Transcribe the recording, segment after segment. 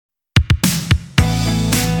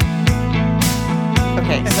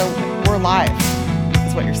Okay, so we're live,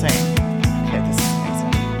 is what you're saying. Okay, this is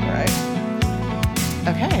amazing. All right.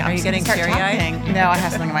 Okay, Are you getting teary-eyed? No, I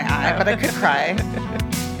have something in my eye, but I could cry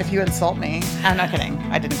if you insult me. I'm not kidding.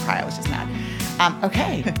 I didn't cry. I was just mad.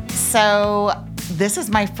 Okay, so this is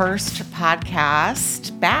my first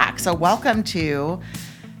podcast back. So welcome to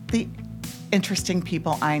the Interesting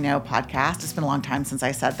People I Know podcast. It's been a long time since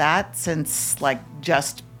I said that, since I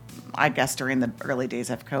guess during the early days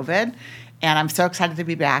of COVID. And I'm so excited to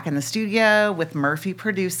be back in the studio with Murphy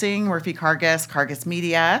producing, Murphy Kargas, Kargas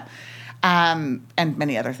Media, and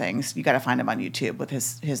many other things. You got to find him on YouTube with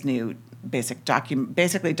his new basically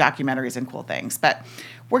documentaries and cool things. But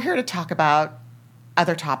we're here to talk about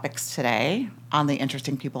other topics today on the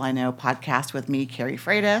Interesting People I Know podcast with me, Carrie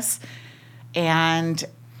Freitas. And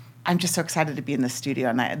I'm just so excited to be in the studio,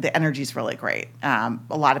 and the energy is really great. A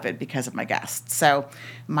lot of it because of my guests. So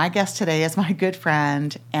my guest today is my good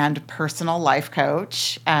friend and personal life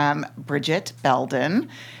coach, Bridget Belden.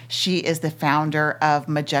 She is the founder of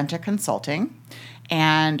Magenta Consulting,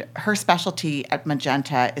 and her specialty at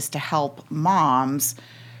Magenta is to help moms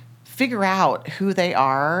figure out who they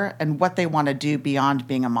are and what they want to do beyond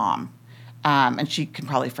being a mom. And she can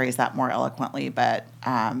probably phrase that more eloquently, but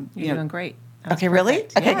You're doing great. Okay, really?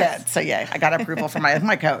 Perfect. Okay, Yes. good. So, yeah, I got approval from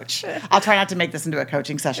my coach. I'll try not to make this into a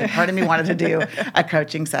coaching session. Part of me wanted to do a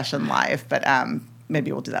coaching session live, but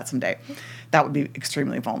maybe we'll do that someday. That would be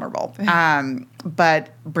extremely vulnerable.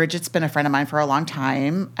 But Bridget's been a friend of mine for a long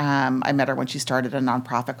time. I met her when she started a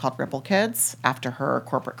nonprofit called Ripple Kids after her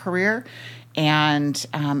corporate career. And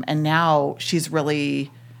now she's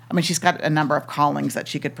really... she's got a number of callings that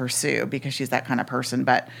she could pursue because she's that kind of person.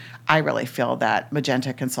 But I really feel that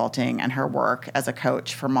Magenta Consulting and her work as a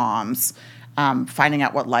coach for moms, finding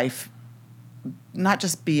out what life, not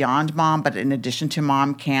just beyond mom, but in addition to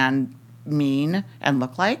mom, can mean and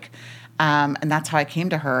look like. And that's how I came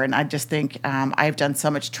to her. And I just think I've done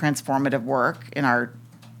so much transformative work in our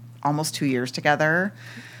almost 2 years together.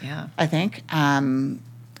 Yeah. I think.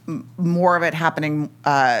 More of it happening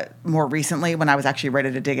more recently when I was actually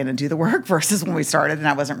ready to dig in and do the work versus when we started and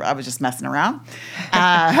I was just messing around.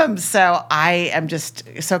 So I am just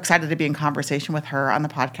so excited to be in conversation with her on the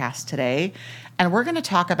podcast today. And we're going to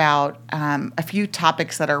talk about a few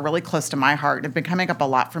topics that are really close to my heart and have been coming up a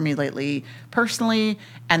lot for me lately personally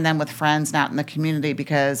and then with friends and out in the community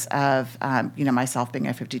because of, myself being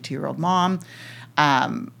a 52-year-old mom.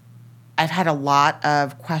 I've had a lot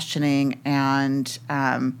of questioning and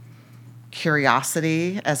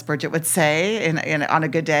curiosity, as Bridget would say, on a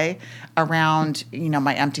good day, around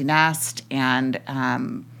my empty nest and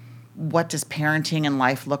what does parenting and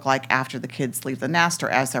life look like after the kids leave the nest or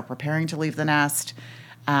as they're preparing to leave the nest,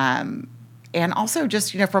 and also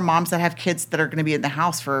just for moms that have kids that are going to be in the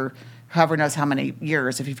house for whoever knows how many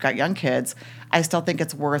years. If you've got young kids, I still think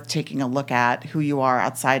it's worth taking a look at who you are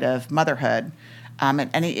outside of motherhood.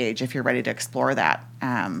 At any age, if you're ready to explore that,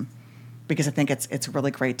 because I think it's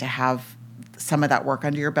really great to have some of that work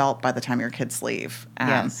under your belt by the time your kids leave.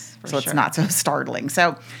 Yes, for so sure. It's not so startling.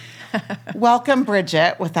 So, welcome,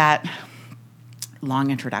 Bridget, with that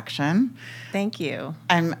long introduction. Thank you.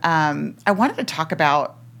 I wanted to talk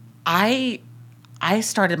about I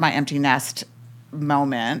started my empty nest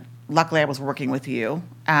moment. Luckily, I was working with you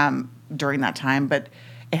during that time, but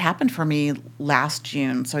it happened for me last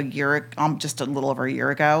June, so just a little over a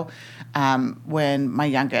year ago, when my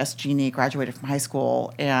youngest, Jeannie, graduated from high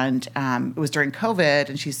school, and it was during COVID,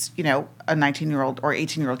 and she's, a 19-year-old or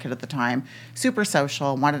 18-year-old kid at the time, super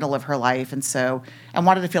social, wanted to live her life, and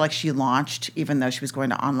wanted to feel like she launched, even though she was going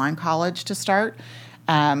to online college to start.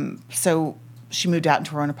 So she moved out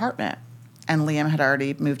into her own apartment, and Liam had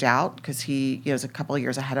already moved out because he was a couple of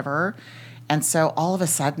years ahead of her, and so all of a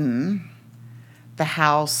sudden, the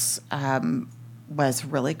house was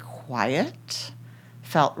really quiet,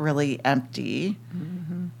 felt really empty.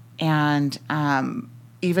 Mm-hmm. And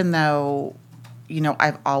even though,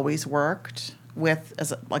 I've always worked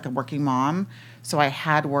as a working mom, so I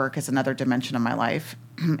had work as another dimension of my life.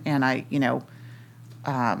 And I,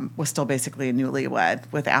 was still basically a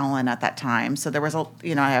newlywed with Alan at that time. So there was I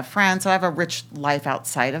have friends, so I have a rich life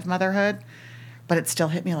outside of motherhood, but it still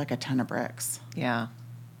hit me like a ton of bricks. Yeah.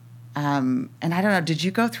 And I don't know, did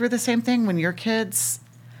you go through the same thing when your kids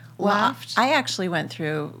left? I actually went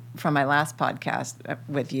through from my last podcast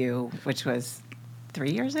with you, which was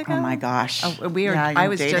 3 years ago. Oh my gosh. I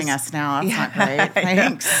was dating us now. That's not great.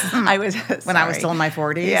 Thanks. I was when I was still in my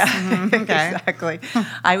 40s. Yeah, Mm-hmm. Okay. Exactly.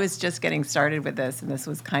 I was just getting started with this, and this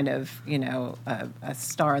was kind of, a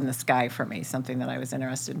star in the sky for me, something that I was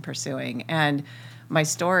interested in pursuing. And my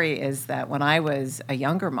story is that when I was a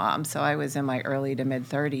younger mom, so I was in my early to mid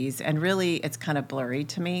 30s, and really it's kind of blurry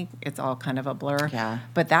to me. It's all kind of a blur. Yeah.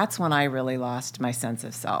 But that's when I really lost my sense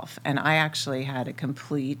of self. And I actually had a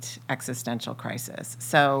complete existential crisis.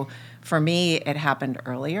 So for me, it happened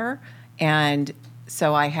earlier. And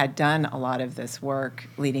so I had done a lot of this work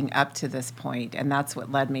leading up to this point, and that's what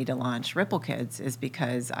led me to launch Ripple Kids, is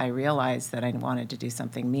because I realized that I wanted to do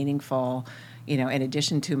something meaningful, in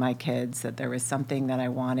addition to my kids, that there was something that I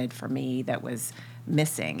wanted for me that was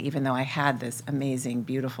missing. Even though I had this amazing,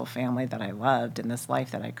 beautiful family that I loved and this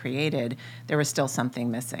life that I created, there was still something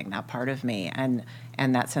missing, that part of me, and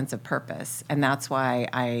that sense of purpose. And that's why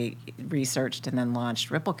I researched and then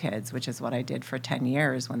launched Ripple Kids, which is what I did for 10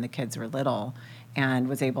 years when the kids were little, and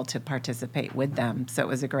was able to participate with them. So it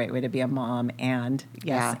was a great way to be a mom and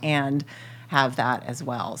and have that as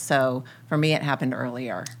well. So for me, it happened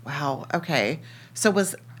earlier. Wow. Okay. So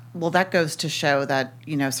that goes to show that,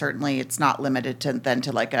 certainly it's not limited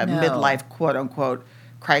to like a midlife quote unquote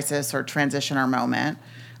crisis or transition or moment,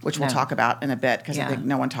 which we'll talk about in a bit, because I think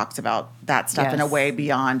no one talks about that stuff in a way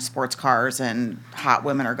beyond sports cars and hot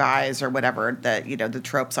women or guys or whatever the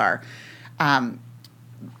tropes are.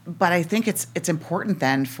 But I think it's important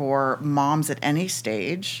then for moms at any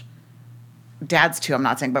stage, dads too, I'm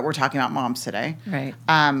not saying, but we're talking about moms today, right?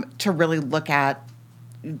 To really look at,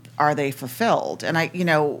 are they fulfilled? And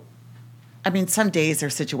some days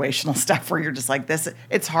there's situational stuff where you're just like this.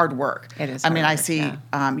 It's hard work. It is. I see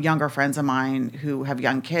younger friends of mine who have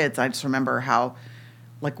young kids. I just remember how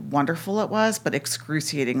wonderful it was, but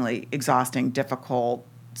excruciatingly exhausting, difficult,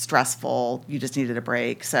 stressful. You just needed a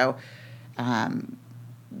break. So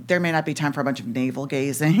there may not be time for a bunch of navel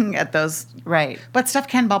gazing at those. Right. But stuff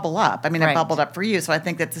can bubble up. It bubbled up for you. So I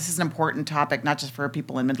think that this is an important topic, not just for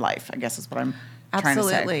people in midlife, I guess is what I'm trying to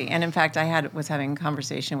say. Absolutely. And in fact, I was having a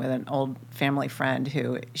conversation with an old family friend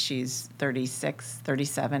who she's 36,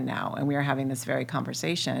 37 now. And we were having this very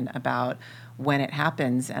conversation about when it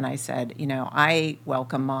happens. And I said, I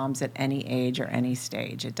welcome moms at any age or any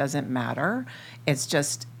stage. It doesn't matter. It's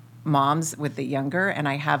just moms with the younger, and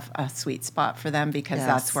I have a sweet spot for them because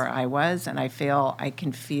that's where I was, and I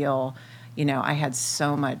can feel, I had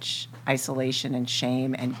so much isolation and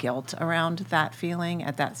shame and guilt around that feeling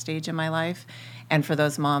at that stage in my life. And for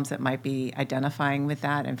those moms that might be identifying with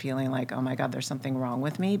that and feeling like, oh my God, there's something wrong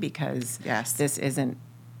with me because this isn't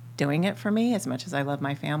doing it for me as much as I love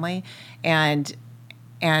my family. And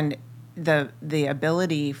the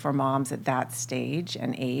ability for moms at that stage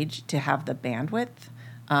and age to have the bandwidth,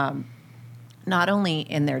 not only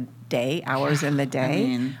in their hours in the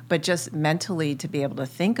day, but just mentally to be able to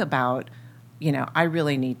think about, I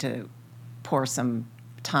really need to pour some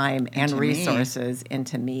time and resources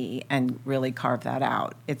into me and really carve that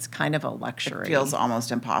out. It's kind of a luxury. It feels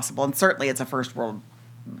almost impossible. And certainly it's a first world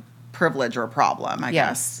privilege or problem, I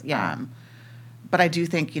guess. Yeah. But I do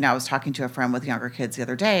think, I was talking to a friend with younger kids the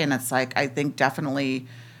other day, and it's I think definitely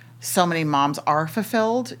so many moms are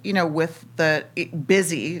fulfilled, with the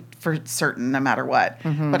busy for certain, no matter what,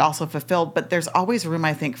 but also fulfilled. But there's always room,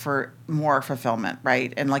 I think, for more fulfillment,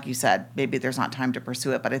 right? And like you said, maybe there's not time to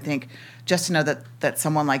pursue it. But I think just to know that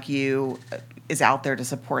someone like you is out there to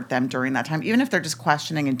support them during that time, even if they're just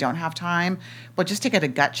questioning and don't have time, but just to get a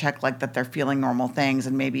gut check, that they're feeling normal things,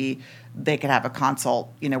 and maybe they could have a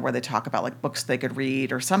consult, where they talk about books they could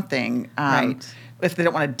read or something. Right. If they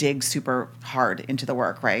don't want to dig super hard into the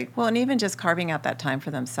work, right? Well, and even just carving out that time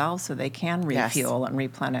for themselves so they can refuel and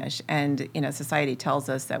replenish. And, society tells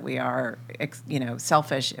us that we are,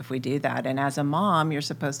 selfish if we do that. And as a mom, you're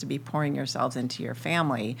supposed to be pouring yourselves into your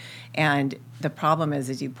family. And the problem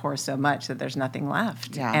is you pour so much that there's nothing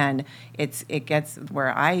left. Yeah. And it gets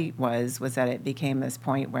where I was that it became this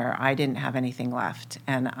point where I didn't have anything left.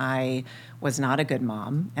 And I was not a good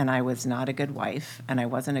mom, and I was not a good wife, and I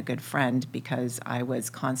wasn't a good friend because I was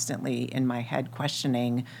constantly in my head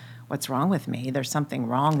questioning, what's wrong with me? There's something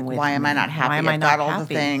wrong with me. Why am I not happy? Why am I I've not got all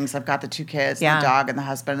happy? the things. I've got the 2 kids, and the dog, and the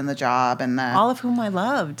husband, and the job, and all of whom I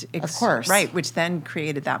loved. Of course. Right, which then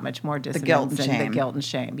created that much more dissonance. The guilt and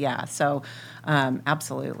shame. Yeah, so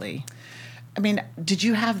absolutely. Did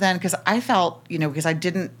you have then, because I felt, because I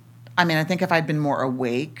didn't, I think if I'd been more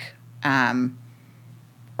awake,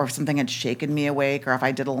 or if something had shaken me awake, or if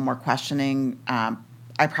I did a little more questioning,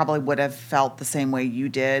 I probably would have felt the same way you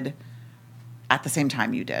did at the same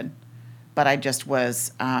time you did. But I just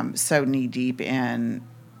was so knee deep in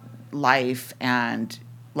life and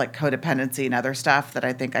codependency and other stuff that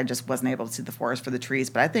I think I just wasn't able to see the forest for the trees.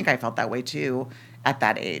 But I think I felt that way too at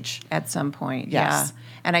that age. At some point, yes. Yeah.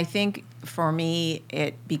 And I think for me,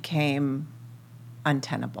 it became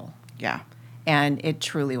untenable. Yeah. And it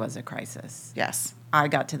truly was a crisis. Yes. I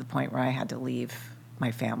got to the point where I had to leave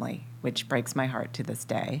my family, which breaks my heart to this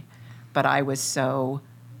day. But I was so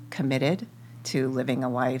committed to living a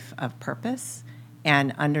life of purpose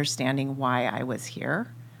and understanding why I was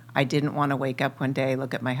here. I didn't want to wake up one day,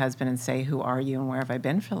 look at my husband and say, who are you and where have I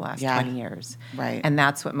been for the last 20 years? Right. And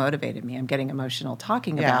that's what motivated me. I'm getting emotional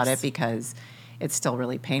talking about it because it's still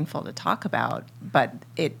really painful to talk about. But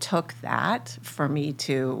it took that for me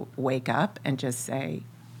to wake up and just say,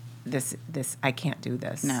 this, I can't do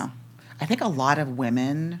this. No. I think a lot of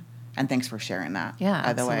women, and thanks for sharing that,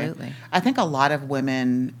 by the way. Absolutely. I think a lot of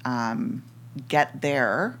women get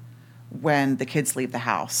there when the kids leave the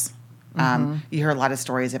house. You hear a lot of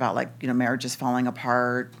stories about marriages falling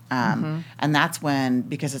apart. And that's when,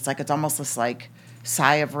 because it's almost this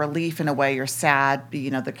sigh of relief in a way. You're sad.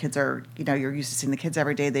 The kids are, you're used to seeing the kids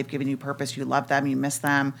every day. They've given you purpose. You love them. You miss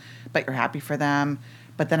them, but you're happy for them.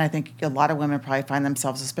 But then I think a lot of women probably find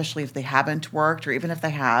themselves, especially if they haven't worked or even if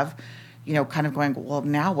they have, kind of going, well,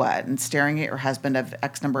 now what? And staring at your husband of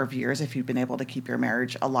X number of years, if you've been able to keep your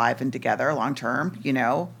marriage alive and together long term,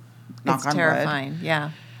 knock it's on terrifying. wood.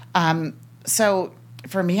 Yeah. So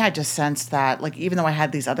for me, I just sensed that, even though I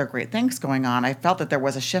had these other great things going on, I felt that there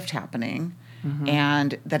was a shift happening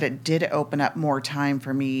and that it did open up more time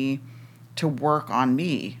for me to work on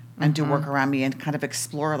me and to work around me and kind of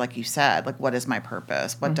explore, like you said, what is my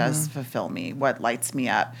purpose? What does fulfill me? What lights me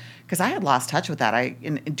up? Because I had lost touch with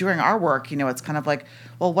that. During our work, it's kind of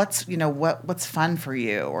well, what's fun for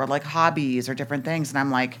you? Or hobbies or different things. And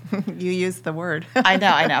I'm like, you used the word. I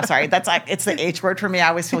know. Sorry. That's it's the H word for me. I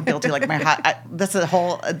always feel guilty. This is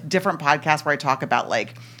a different podcast where I talk about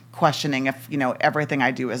questioning if everything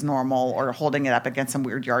I do is normal, or holding it up against some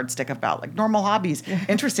weird yardstick about normal hobbies,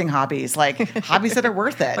 interesting hobbies, hobbies that are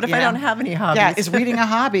worth it. What if I don't have any hobbies? Yeah, is reading a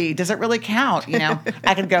hobby? Does it really count?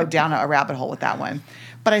 I could go down a rabbit hole with that one.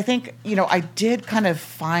 But I think I did kind of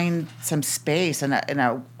find some space and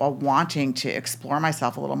a wanting to explore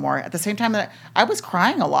myself a little more. At the same time that I was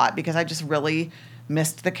crying a lot because I just really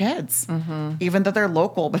missed the kids, even though they're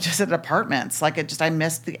local, but just at apartments. I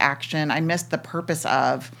missed the action. I missed the purpose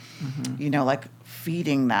of,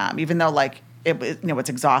 feeding them, even though it's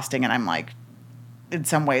exhausting. And I'm in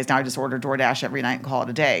some ways now I just order DoorDash every night and call it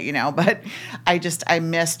a day, but I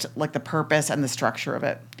missed the purpose and the structure of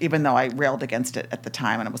it, even though I railed against it at the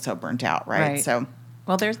time and I was so burnt out. Right. So,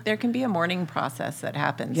 well, there can be a mourning process that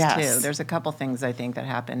happens too. There's a couple things I think that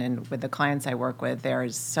happen. And with the clients I work with,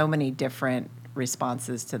 there's so many different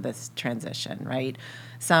responses to this transition, right?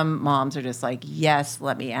 Some moms are just yes,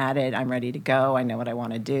 let me at it. I'm ready to go. I know what I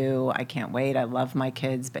want to do. I can't wait. I love my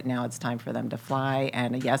kids, but now it's time for them to fly.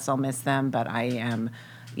 And yes, I'll miss them, but I am,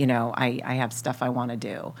 I have stuff I want to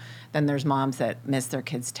do. Then there's moms that miss their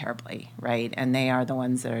kids terribly, right? And they are the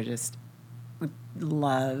ones that are just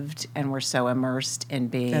loved and were so immersed in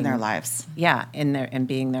being in their lives. Yeah, in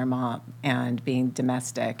being their mom and being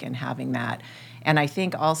domestic and having that. And I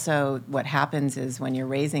think also what happens is when you're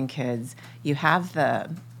raising kids, you have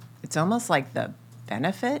it's almost like the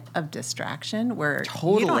benefit of distraction where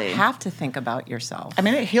you don't have to think about yourself. I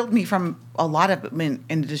mean, it healed me from a lot of, in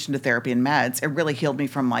addition to therapy and meds, it really healed me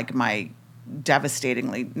from my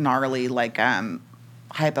devastatingly gnarly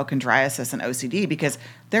hypochondriasis and OCD, because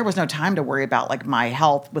there was no time to worry about my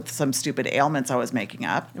health with some stupid ailments I was making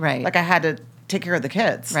up. Right. I had to take care of the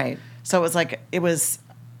kids. Right. So it was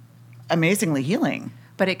amazingly healing.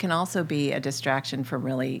 But it can also be a distraction from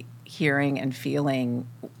really hearing and feeling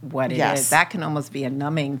what it Yes. is. That can almost be a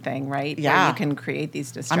numbing thing, right? Yeah. Where you can create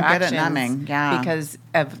these distractions. I'm good at numbing, yeah. Because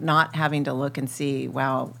of not having to look and see,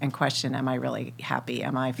 wow, and question, am I really happy?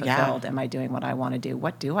 Am I fulfilled? Yeah. Am I doing what I want to do?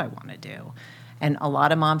 What do I want to do? And a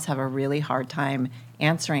lot of moms have a really hard time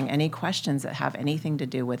answering any questions that have anything to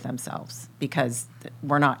do with themselves because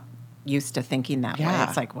we're not used to thinking that way.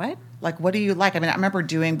 It's what? What do you like? I mean, I remember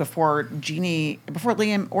doing before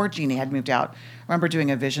Liam or Jeannie had moved out, I remember doing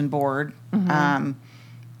a vision board and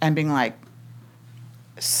being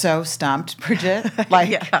so stumped, Bridget.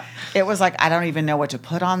 It was I don't even know what to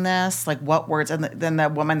put on this. What words? And then the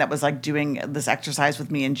woman that was doing this exercise with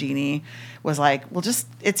me and Jeannie was well, just,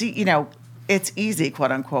 it's easy,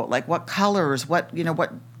 quote unquote. What colors, what's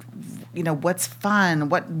fun,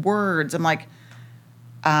 what words?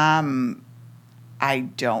 I'm I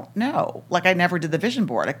don't know. I never did the vision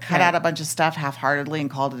board. I cut out a bunch of stuff half-heartedly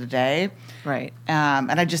and called it a day. Right.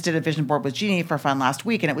 And I just did a vision board with Jeannie for fun last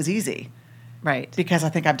week, and it was easy. Right. Because I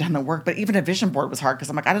think I've done the work. But even a vision board was hard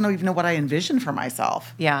because I'm I don't even know what I envisioned for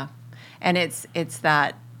myself. Yeah. And it's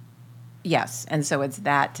that, yes. And so it's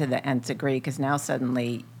that to the nth degree because now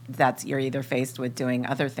suddenly you're either faced with doing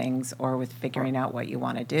other things or with figuring out what you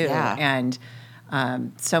want to do. Yeah. And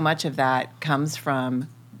So much of that comes from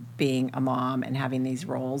being a mom and having these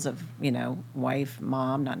roles of, wife,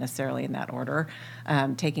 mom, not necessarily in that order,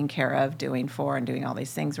 taking care of, doing for, and doing all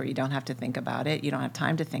these things where you don't have to think about it. You don't have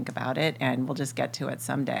time to think about it, and we'll just get to it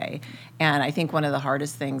someday. And I think one of the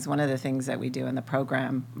hardest things, one of the things that we do in the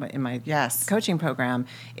program, in my coaching program,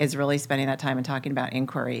 is really spending that time and talking about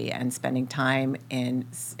inquiry and spending time in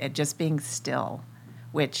just being still,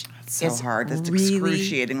 which is hard. It's really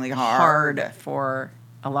excruciatingly hard for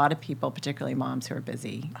a lot of people, particularly moms who are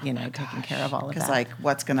busy, taking care of all of that. Because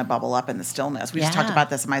what's going to bubble up in the stillness? We just talked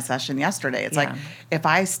about this in my session yesterday. It's like, if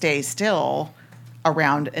I stay still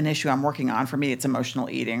around an issue I'm working on, for me, it's emotional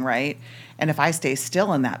eating, right? And if I stay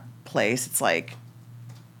still in that place, it's like,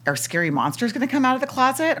 are scary monsters going to come out of the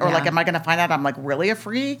closet? Or am I going to find out I'm really a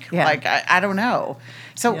freak? Yeah. I don't know.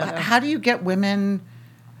 So how do you get women,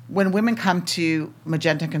 when women come to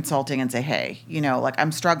Magenta Consulting and say, hey,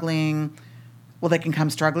 I'm struggling. Well, they can come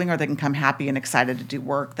struggling, or they can come happy and excited to do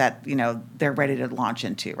work that, they're ready to launch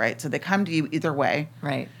into, right? So they come to you either way.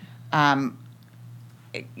 Right. When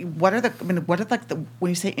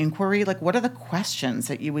you say inquiry, what are the questions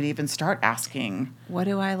that you would even start asking? What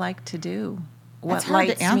do I like to do? What hard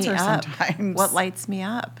lights to answer me up? sometimes. What lights me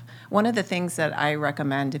up? One of the things that I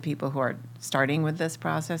recommend to people who are starting with this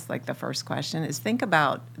process, like the first question, is think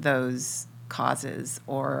about those causes,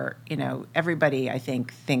 or everybody I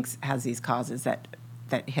think has these causes that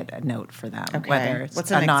hit a note for them. Okay. Whether it's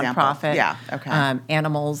What's a an example? nonprofit,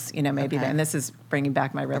 Animals, maybe, and this is bringing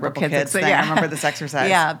back my Rebel Kids thing. I remember this exercise.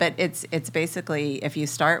 Yeah, but it's basically, if you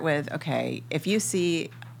start with, if you see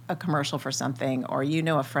a commercial for something, or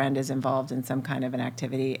a friend is involved in some kind of an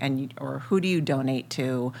activity, or who do you donate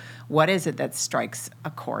to, what is it that strikes a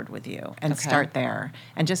chord with you, and start there,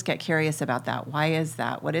 and just get curious about that. Why is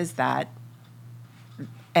that? What is that?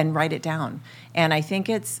 And write it down. And I think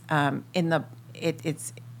it's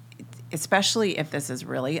it's especially if this is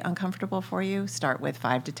really uncomfortable for you, start with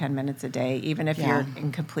 5 to 10 minutes a day, even if you're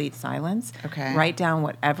in complete silence. Okay. Write down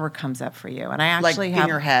whatever comes up for you. And I actually have in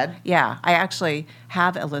your head. Yeah, I actually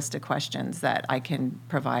have a list of questions that I can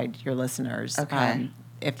provide your listeners. Okay.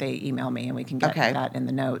 If they email me, and we can get that in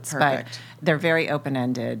the notes. Perfect. But they're very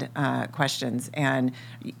open-ended questions, and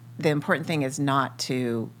the important thing is not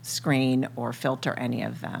to screen or filter any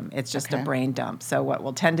of them. It's just a brain dump. So what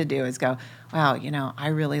we'll tend to do is go, wow, I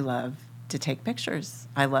really love to take pictures.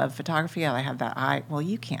 I love photography. I have that eye. Well,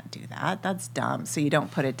 you can't do that. That's dumb. So you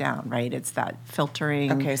don't put it down, right? It's that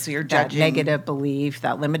filtering. Okay, so you're judging. That negative belief,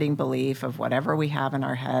 that limiting belief of whatever we have in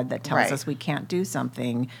our head that tells us we can't do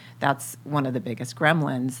something. That's one of the biggest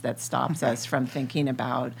gremlins that stops us from thinking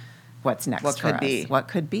about what's next what for could us. Be. What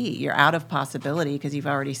could be. You're out of possibility because you've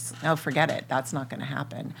already, forget it. That's not going to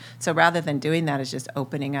happen. So rather than doing that, is just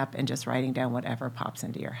opening up and just writing down whatever pops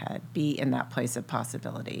into your head. Be in that place of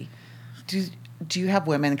possibility. Do you have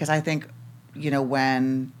women? Because I think,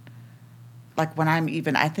 when I'm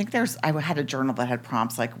I think I had a journal that had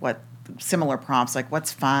prompts, similar prompts,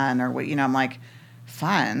 what's fun, or what, I'm like,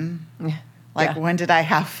 fun? When did I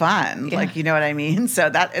have fun? Yeah. You know what I mean? So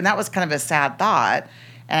that was kind of a sad thought.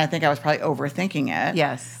 And I think I was probably overthinking it.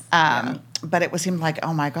 Yes. But it seemed like,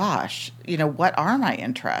 oh my gosh, what are my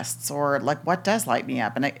interests, or what does light me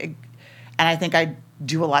up? And I think I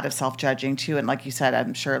do a lot of self-judging too. And like you said,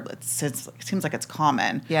 I'm sure it seems like it's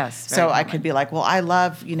common. Yes. So I could be like, well, I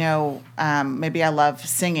love, maybe I love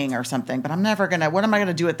singing or something, but I'm never what am I going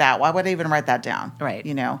to do with that? Why would I even write that down? Right.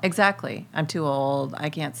 Exactly. I'm too old. I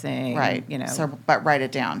can't sing. Right. So, but write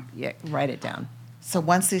it down. Yeah. Write it down. So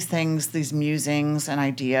once these musings and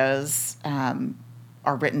ideas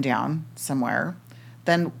are written down somewhere,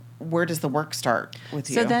 then where does the work start with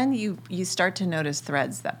you? So then you start to notice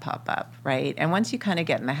threads that pop up, right? And once you kind of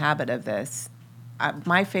get in the habit of this,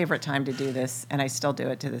 my favorite time to do this, and I still do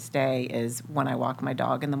it to this day, is when I walk my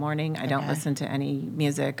dog in the morning. I don't listen to any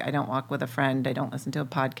music. I don't walk with a friend. I don't listen to a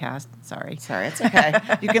podcast. Sorry, it's okay.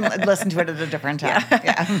 You can listen to it at a different time.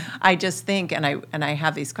 Yeah. I just think, and I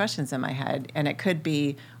have these questions in my head, and it could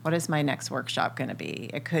be, what is my next workshop going to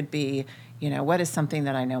be? It could be, what is something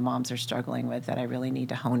that I know moms are struggling with that I really need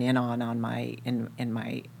to hone in on my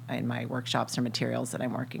workshops or materials that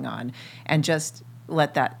I'm working on, and just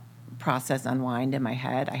let that process unwind in my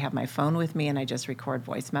head. I have my phone with me, and I just record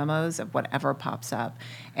voice memos of whatever pops up.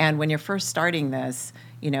 And when you're first starting this,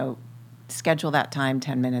 schedule that time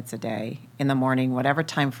 10 minutes a day in the morning, whatever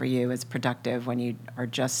time for you is productive, when you are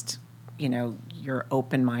just, you're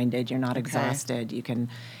open-minded, you're not exhausted. You can,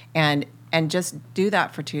 and just do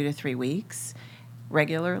that for 2 to 3 weeks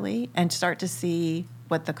regularly, and start to see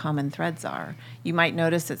what the common threads are. You might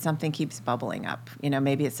notice that something keeps bubbling up.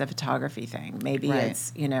 Maybe it's a photography thing. Maybe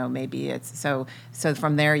it's so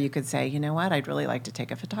from there you could say, you know what, I'd really like to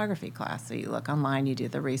take a photography class. So you look online, you do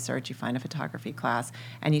the research, you find a photography class,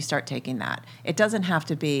 and you start taking that. It doesn't have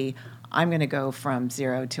to be, I'm going to go from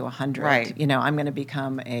 0 to 100. Right. I'm going to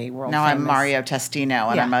become a world Now famous. I'm Mario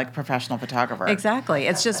Testino, and I'm like a professional photographer. Exactly.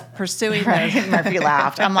 It's just pursuing Right. those. Murphy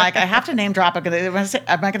laughed. I'm like, I have to name drop. Am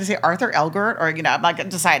I going to say Arthur Elgert, or I'm like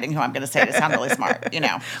deciding who I'm going to say to sound really smart.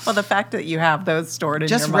 Well, the fact that you have those stored in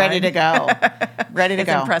Just your ready mind, to go, ready to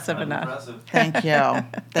it's go. impressive enough.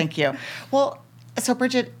 Thank you. Well, so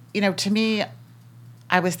Bridget, to me,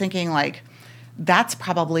 I was thinking like, that's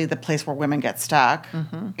probably the place where women get stuck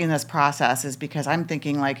in this process, is because I'm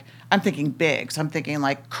thinking big. So I'm thinking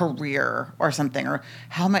like career or something, or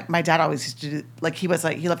how my dad always used to do, like he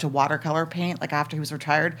loved to watercolor paint like after he was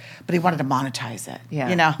retired, but he wanted to monetize it.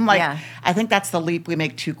 Yeah. I'm like, Yeah. I think that's the leap we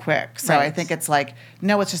make too quick. So Right. I think it's like,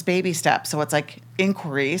 no, it's just baby steps. So it's like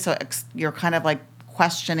inquiry. So you're kind of like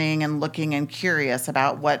questioning and looking and curious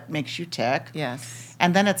about what makes you tick. Yes.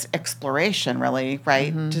 And then it's exploration, really,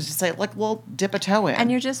 right? To just say, like, well, dip a toe in. And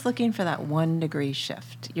you're just looking for that 1 degree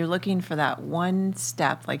shift. You're looking for that one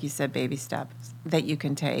step, like you said, baby steps that you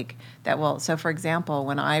can take that will. So, for example,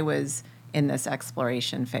 when I was in this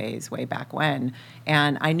exploration phase way back when,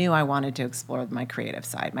 and I knew I wanted to explore my creative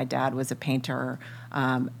side. My dad was a painter,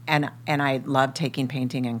 and I loved taking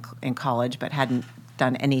painting in college, but hadn't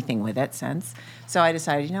done anything with it since. So I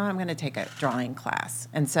decided, you know what, I'm going to take a drawing class.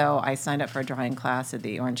 And so I signed up for a drawing class at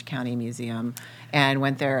the Orange County Museum and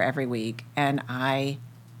went there every week, and I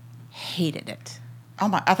hated it. Oh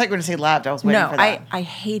my! I thought you were going to say loved. I was waiting for that. I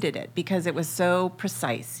hated it because it was so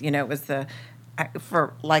precise. It was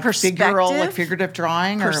for like figurative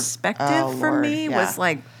drawing. Perspective for me was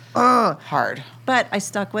like, hard. But I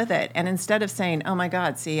stuck with it. And instead of saying, oh my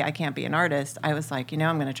God, see, I can't be an artist, I was like, I'm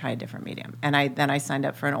going to try a different medium. And I signed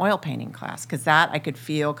up for an oil painting class because that I could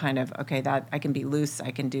feel kind of, okay, that I can be loose. I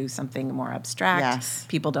can do something more abstract. Yes.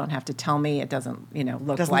 People don't have to tell me. It doesn't,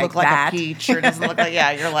 look doesn't like look like that. a peach, or doesn't look like,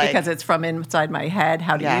 you're like. Because it's from inside my head.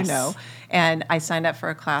 How do Yes. you know? And I signed up for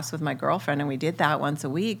a class with my girlfriend, and we did that once a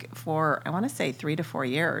week for, I want to say, 3 to 4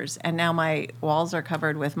 years. And now my walls are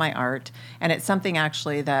covered with my art. And it's something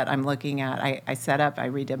actually that I'm looking at. I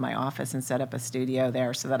redid my office and set up a studio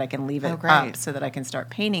there so that I can leave it up so that I can start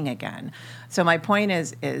painting again. So my point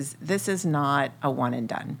is this is not a one and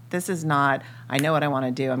done. This is not, I know what I want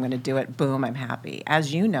to do, I'm going to do it, boom, I'm happy.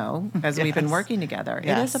 As you know, as we've been working together,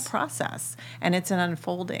 it is a process, and it's an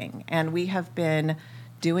unfolding. And we have been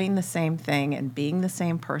doing the same thing and being the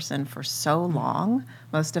same person for so long,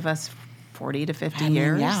 most of us 40 to 50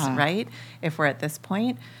 years, right? If we're at this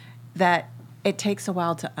point, that it takes a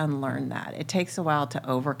while to unlearn that. It takes a while to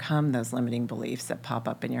overcome those limiting beliefs that pop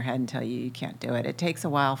up in your head and tell you can't do it. It takes a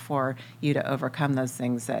while for you to overcome those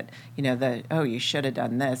things that, you should have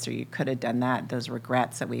done this or you could have done that, those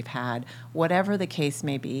regrets that we've had. Whatever the case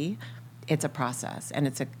may be, it's a process, and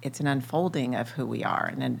it's an unfolding of who we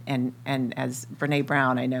are. And as Brene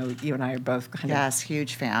Brown, I know you and I are both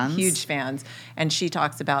huge fans. And she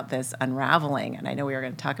talks about this unraveling, and I know we were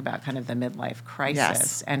going to talk about kind of the midlife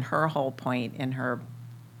crisis. And her whole point in her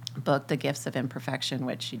book, The Gifts of Imperfection,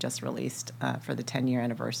 which she just released for the 10-year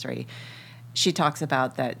anniversary, she talks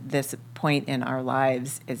about that this point in our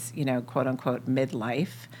lives is, quote unquote,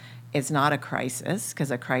 midlife. It's not a crisis,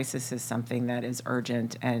 because a crisis is something that is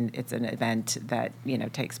urgent and it's an event that,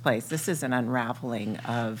 takes place. This is an unraveling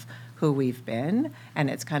of who we've been, and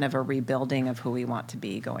it's kind of a rebuilding of who we want to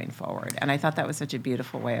be going forward. And I thought that was such a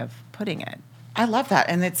beautiful way of putting it. I love that.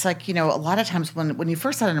 And it's like, a lot of times when you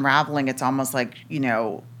first start unraveling, it's almost like,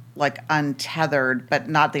 like untethered, but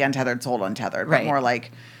not the untethered soul untethered, but more like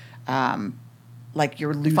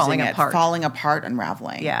you're losing falling apart,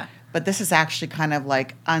 unraveling. Yeah. But this is actually kind of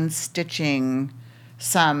like unstitching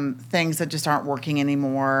some things that just aren't working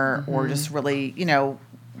anymore, or just really,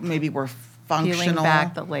 maybe we're functional. Peeling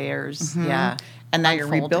back the layers, yeah. And now you're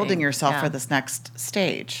rebuilding yourself for this next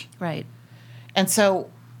stage. Right. And so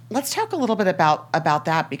let's talk a little bit about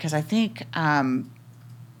that, because I think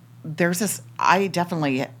there's this, I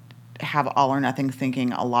definitely have all or nothing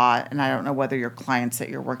thinking a lot, and I don't know whether your clients that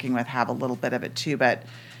you're working with have a little bit of it too, but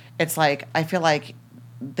it's like, I feel like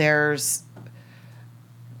there's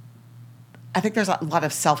a lot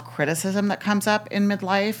of self-criticism that comes up in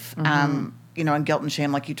midlife, and guilt and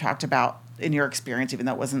shame, like you talked about in your experience, even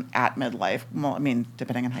though it wasn't at midlife. Well, I mean,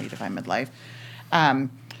 depending on how you define midlife.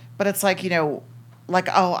 But it's like, like,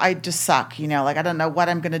 oh, I just suck, like, I don't know what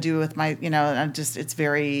I'm going to do with my, and it's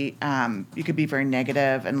very, you could be very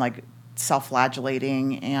negative and like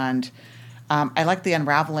self-flagellating. And I like the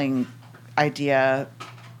unraveling idea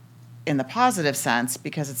in the positive sense,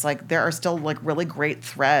 because it's like there are still like really great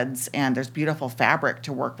threads and there's beautiful fabric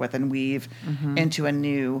to work with and weave into a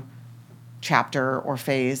new chapter or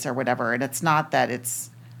phase or whatever. And it's not that it's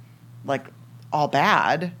like all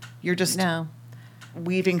bad. You're just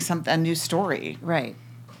weaving a new story. Right.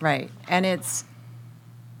 And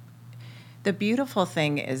the beautiful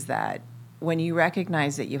thing is that when you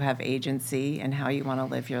recognize that you have agency in how you want to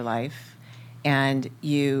live your life, and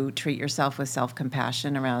you treat yourself with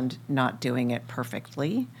self-compassion around not doing it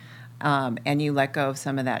perfectly, and you let go of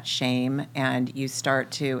some of that shame, and you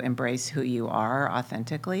start to embrace who you are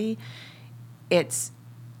authentically, it's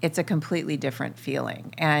a completely different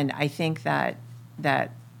feeling. And I think that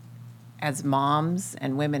as moms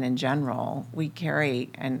and women in general, we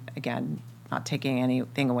carry, and again, not taking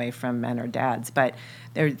anything away from men or dads, but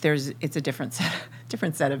it's a different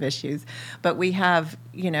set of issues. But we have,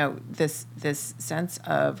 this sense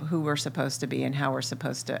of who we're supposed to be and how we're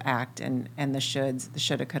supposed to act, and the shoulds, the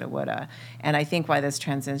shoulda, coulda, woulda. And I think why this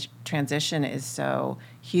transition is so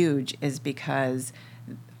huge is because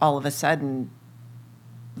all of a sudden,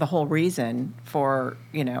 the whole reason for,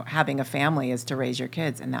 having a family is to raise your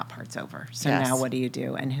kids, and that part's over. So now what do you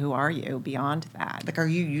do? And who are you beyond that? Like, are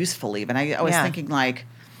you useful even? I was thinking, like,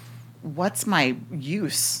 what's my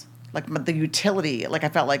use? Like, the utility. Like, I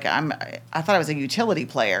felt like I thought I was a utility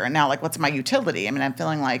player, and now, like, what's my utility? I mean, I'm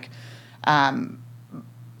feeling like,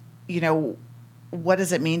 what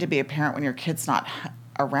does it mean to be a parent when your kid's not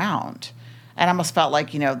around? And I almost felt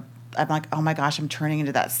like, I'm like, oh my gosh, I'm turning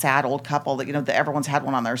into that sad old couple that, that everyone's had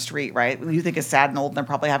one on their street, right? You think is sad and old, and they're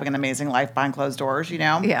probably having an amazing life behind closed doors,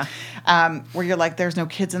 Yeah. Where you're like, there's no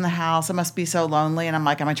kids in the house. It must be so lonely. And I'm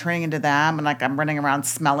like, am I turning into them? And like, I'm running around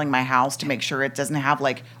smelling my house to make sure it doesn't have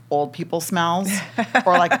like old people smells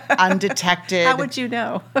or like undetected. How would you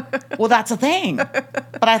know? Well, that's a thing.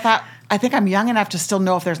 But I think I'm young enough to still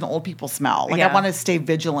know if there's an old people smell. Like, I want to stay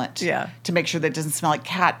vigilant to make sure that it doesn't smell like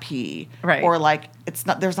cat pee. Right. Or like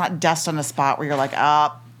there's not dust on a spot where you're like,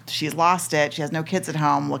 oh, she's lost it. She has no kids at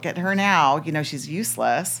home. Look at her now. She's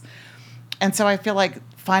useless. And so I feel like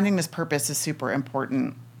finding this purpose is super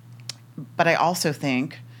important. But I also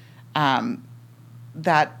think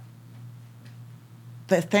that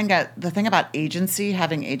the thing about agency,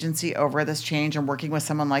 having agency over this change and working with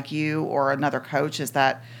someone like you or another coach, is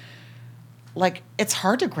that, like, it's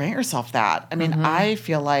hard to grant yourself that. I mean, I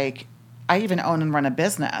feel like I even own and run a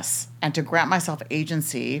business, and to grant myself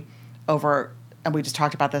agency over, and we just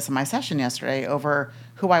talked about this in my session yesterday, over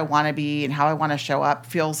who I want to be and how I want to show up,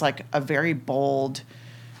 feels like a very bold,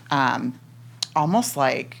 almost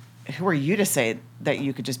like, who are you to say that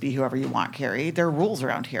you could just be whoever you want, Carrie? There are rules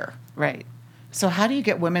around here. Right. So how do you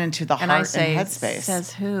get women into the heart and headspace?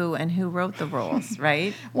 Says who, and who wrote the rules,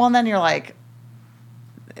 right? Well, and then you're like,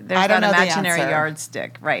 there's I don't that know the imaginary answer.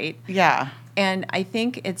 yardstick, right? Yeah. And I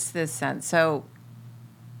think it's this sense. So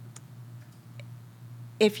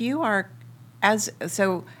if you are, as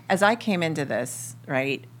I came into this,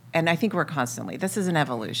 right, and I think we're constantly, this is an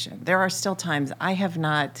evolution. There are still times I have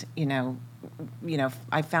not,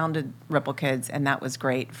 I founded Ripple Kids, and that was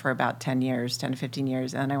great for about 10 to 15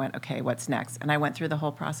 years. And I went, okay, what's next? And I went through the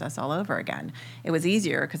whole process all over again. It was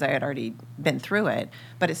easier because I had already been through it,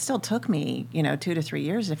 but it still took me, 2 to 3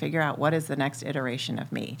 years to figure out what is the next iteration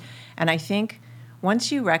of me. And I think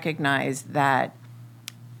once you recognize that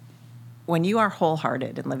when you are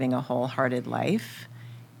wholehearted and living a wholehearted life,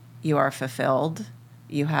 you are fulfilled.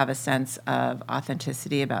 You have a sense of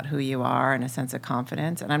authenticity about who you are and a sense of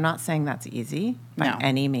confidence. And I'm not saying that's easy by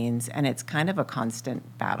any means. And it's kind of a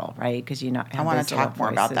constant battle, right? Because I want to talk more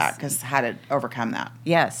about that, because how to overcome that.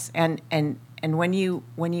 Yes. And when you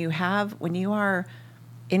are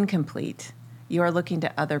incomplete, you are looking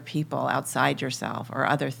to other people outside yourself or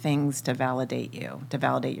other things to validate you, to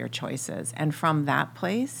validate your choices. And from that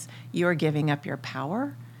place, you are giving up your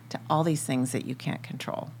power to all these things that you can't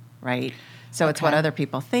control, right? So it's what other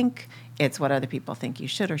people think. It's what other people think you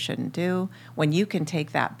should or shouldn't do. When you can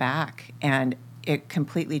take that back, and it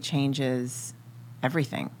completely changes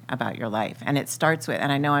everything about your life. And it starts with,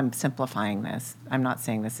 and I know I'm simplifying this. I'm not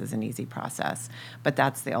saying this is an easy process, but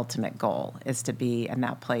that's the ultimate goal, is to be in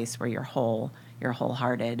that place where you're whole, you're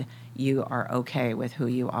wholehearted, you are okay with who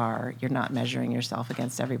you are. You're not measuring yourself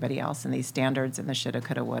against everybody else and these standards and the shoulda,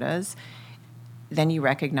 coulda, wouldas. Then you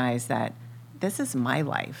recognize that this is my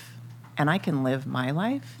life. And I can live my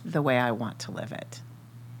life the way I want to live it.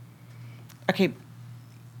 Okay.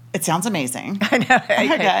 It sounds amazing. I know.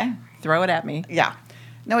 Okay. Throw it at me. Yeah.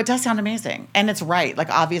 No, it does sound amazing. And it's right. Like,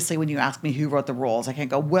 obviously, when you ask me who wrote the rules, I can't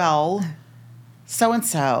go, well,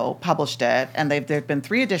 so-and-so published it and there've been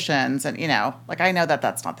 3 editions and, like I know that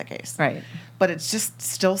that's not the case. Right. But it just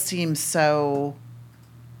still seems so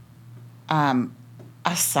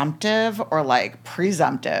assumptive or like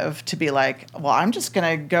presumptive to be like, well, I'm just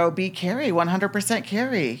going to go be Carrie, 100%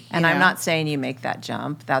 Carrie. And I'm not saying you make that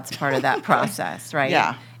jump. That's part of that process, right?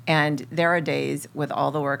 Yeah. And there are days with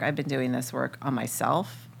all the work, I've been doing this work on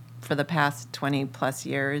myself for the past 20 plus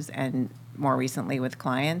years and more recently with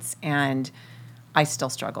clients, and I still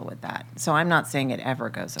struggle with that. So I'm not saying it ever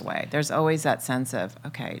goes away. There's always that sense of,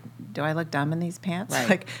 okay, do I look dumb in these pants? Right.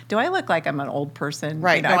 Like, do I look like I'm an old person?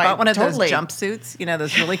 Right. I bought one of totally. those jumpsuits,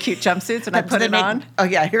 those really cute jumpsuits, and I put it on. Oh,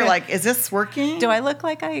 yeah. You're like, is this working? Do I look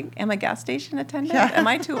like I am a gas station attendant? Yeah. Am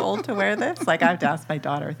I too old to wear this? Like, I have to ask my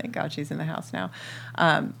daughter. Thank God she's in the house now.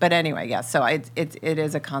 But anyway, yes. So it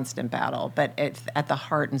is a constant battle. But it's at the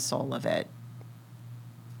heart and soul of it,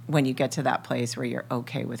 when you get to that place where you're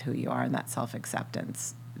okay with who you are and that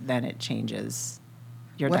self-acceptance, then it changes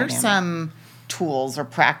your dynamic. What are some tools or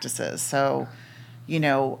practices? So,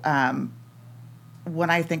 when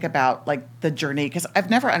I think about like the journey, because I've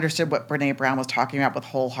never understood what Brene Brown was talking about with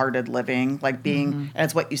wholehearted living, like being, and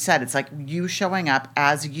it's what you said, it's like you showing up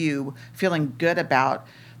as you, feeling good about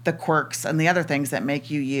the quirks and the other things that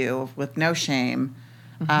make you with no shame,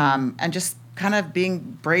 and just kind of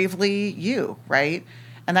being bravely you, right?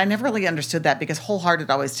 And I never really understood that because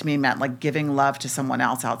wholehearted always to me meant like giving love to someone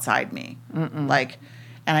else outside me. Like,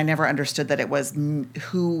 and I never understood that it was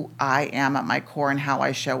who I am at my core and how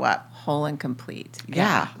I show up. Whole and complete.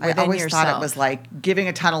 Yeah. I Within always yourself. thought it was like giving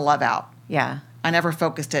a ton of love out. Yeah. I never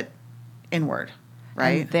focused it inward,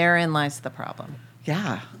 right? And therein lies the problem.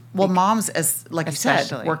 Yeah. Well, moms, as like you said,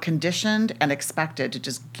 Especially. were conditioned and expected to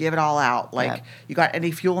just give it all out. Like, Yep. you got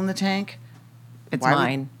any fuel in the tank? It's Why would-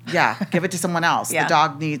 mine. Yeah, give it to someone else. Yeah. The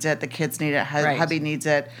dog needs it. The kids need it. Right. Hubby needs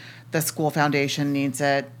it. The school foundation needs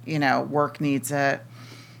it. Work needs it.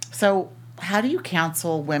 So how do you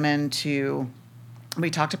counsel women to, we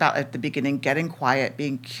talked about at the beginning, getting quiet,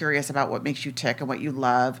 being curious about what makes you tick and what you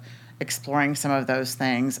love, exploring some of those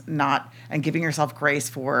things, and giving yourself grace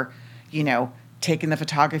for, taking the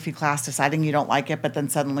photography class, deciding you don't like it, but then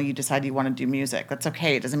suddenly you decide you want to do music. That's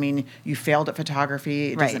okay. It doesn't mean you failed at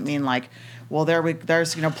photography. It doesn't Right. mean like, well,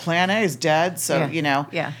 there's plan A is dead. So, Yeah.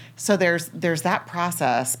 Yeah. So there's that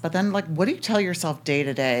process. But then like, what do you tell yourself day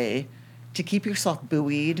to day to keep yourself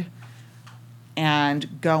buoyed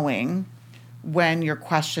and going when you're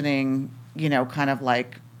questioning, kind of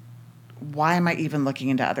like, why am I even looking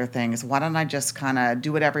into other things? Why don't I just kind of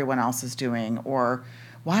do what everyone else is doing? Or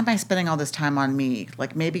why am I spending all this time on me?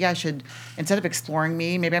 Like maybe I should, instead of exploring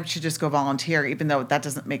me, maybe I should just go volunteer, even though that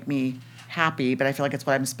doesn't make me happy, but I feel like it's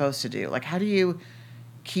what I'm supposed to do. Like, how do you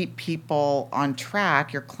keep people on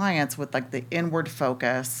track, your clients, with like the inward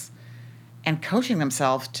focus and coaching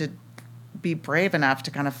themselves to be brave enough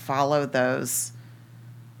to kind of follow those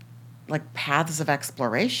like paths of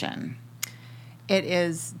exploration? It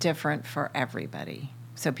is different for everybody.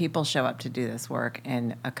 So people show up to do this work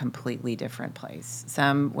in a completely different place.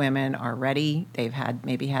 Some women are ready. They've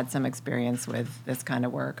maybe had some experience with this kind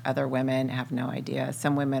of work. Other women have no idea.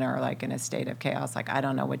 Some women are like in a state of chaos, like, I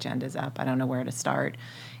don't know which end is up. I don't know where to start.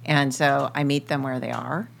 And so I meet them where they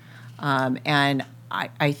are. And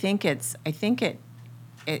I think it's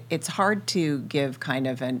hard to give kind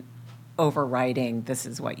of an overriding, this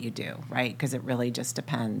is what you do, right? Because it really just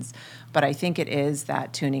depends. But I think it is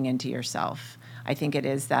that tuning into yourself. I think it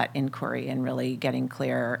is that inquiry and really getting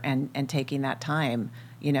clear and taking that time.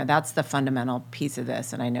 That's the fundamental piece of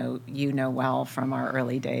this. And I know well from our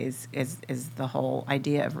early days is the whole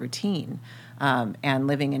idea of routine and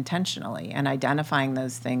living intentionally and identifying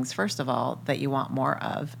those things, first of all, that you want more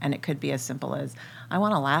of. And it could be as simple as, I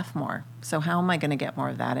want to laugh more. So how am I going to get more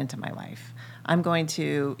of that into my life? I'm going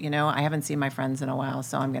to, I haven't seen my friends in a while,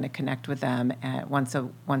 so I'm going to connect with them once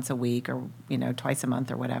a week or, twice a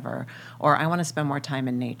month or whatever. Or I want to spend more time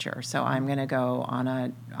in nature, so I'm going to go on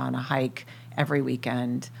a hike every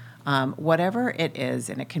weekend. Whatever it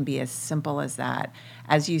is, and it can be as simple as that.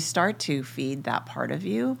 As you start to feed that part of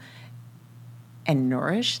you and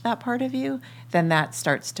nourish that part of you, then that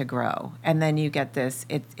starts to grow. And then you get this,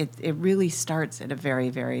 it really starts at a very,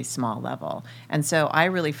 very small level. And so I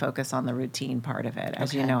really focus on the routine part of it.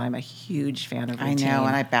 As you know, I'm a huge fan of routine. I know,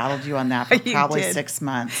 and I battled you on that for probably 6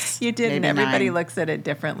 months. You did, and everybody 9, looks at it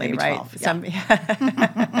differently, maybe right? 12,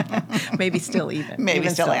 yeah. Maybe still even. Maybe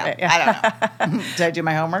even still am. I don't know. Did I do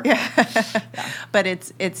my homework? Yeah. But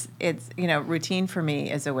it's routine for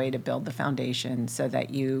me is a way to build the foundation so that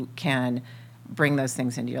you can bring those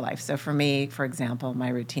things into your life. So for me, for example, my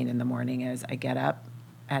routine in the morning is I get up,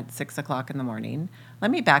 at 6 o'clock in the morning. Let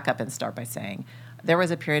me back up and start by saying there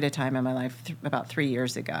was a period of time in my life about 3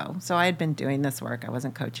 years ago. So I had been doing this work. I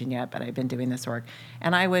wasn't coaching yet, but I'd been doing this work.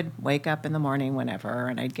 And I would wake up in the morning whenever,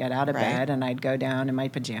 and I'd get out of bed, and I'd go down in my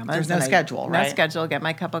pajamas. There's no schedule, right? No schedule, get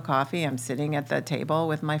my cup of coffee. I'm sitting at the table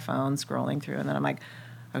with my phone, scrolling through, and then I'm like,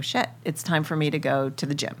 oh, shit, it's time for me to go to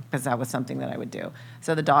the gym, because that was something that I would do.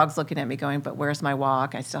 So the dog's looking at me going, but where's my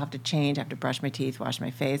walk? I still have to change. I have to brush my teeth, wash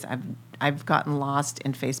my face. I've gotten lost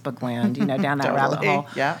in Facebook land, down that rabbit hole.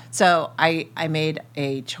 Yeah. So I made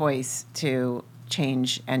a choice to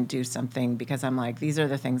change and do something, because I'm like, these are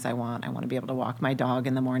the things I want. I want to be able to walk my dog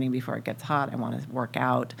in the morning before it gets hot. I want to work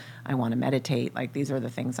out. I want to meditate. Like, these are the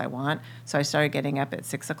things I want. So I started getting up at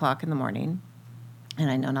 6 o'clock in the morning. And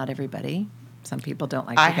I know not everybody. Some people don't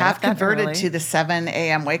like to I get have up that converted early. to the 7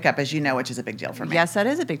 a.m. wake up, as you know, which is a big deal for me. Yes, that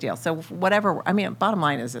is a big deal. So whatever, bottom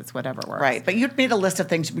line is it's whatever works. Right. But you'd made a list of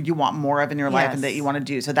things you want more of in your life and that you want to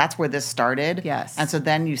do. So that's where this started. Yes. And so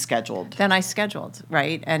then you scheduled. Then I scheduled,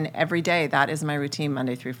 right? And every day, that is my routine,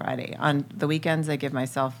 Monday through Friday. On the weekends, I give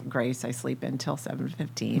myself grace. I sleep until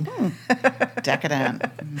 7:15. Decadent.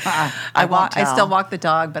 I still walk the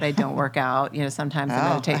dog, but I don't work out. Sometimes I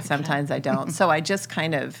meditate, okay. sometimes I don't. So I just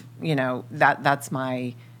kind of, that's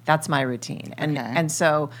my routine. And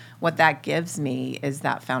so what that gives me is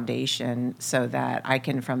that foundation, so that I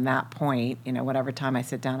can, from that point, whatever time I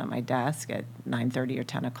sit down at my desk at 9:30 or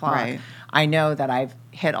 10 o'clock, Right. I know that I've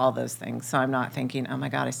hit all those things. So I'm not thinking, oh my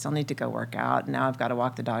God, I still need to go work out. Now I've got to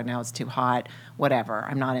walk the dog. Now it's too hot, whatever.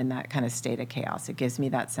 I'm not in that kind of state of chaos. It gives me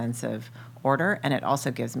that sense of order, and it also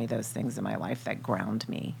gives me those things in my life that ground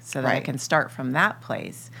me, so that I Right. can start from that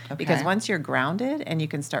place. Okay. Because once you're grounded and you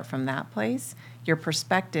can start from that place, your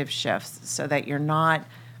perspective shifts, so that you're not,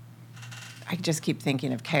 I just keep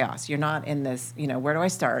thinking of chaos. You're not in this, where do I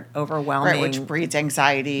start? Overwhelming. Right, which breeds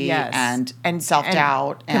anxiety Yes. and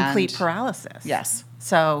self-doubt. And complete paralysis. Yes.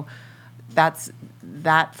 So that's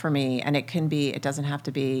that for me. And it doesn't have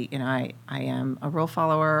to be, I am a rule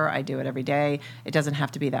follower. I do it every day. It doesn't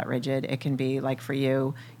have to be that rigid. It can be like, for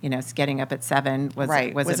you, getting up at 7 was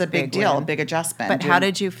a big deal, win. a big adjustment. But how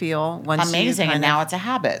did you feel once amazing, you and now it's a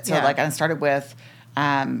habit. So Yeah. I started with,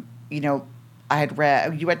 I had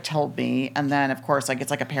read, you had told me, and then of course, it's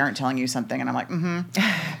like a parent telling you something, and I'm like,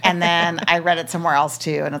 and then I read it somewhere else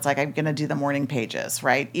too, and it's like, I'm going to do the morning pages,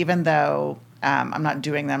 right? Even though I'm not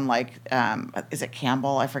doing them like, is it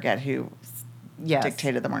Campbell? I forget who Yes.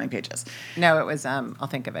 dictated the morning pages. No, it was, I'll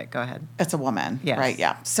think of it. Go ahead. It's a woman, Yes. right?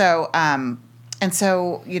 Yeah. So, and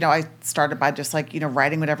so, I started by just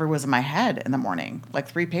writing whatever was in my head in the morning, like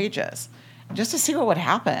 3 pages, just to see what would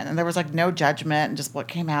happen. And there was no judgment, and just what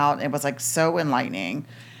came out. It was so enlightening.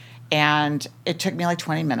 And it took me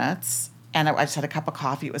 20 minutes, and I just had a cup of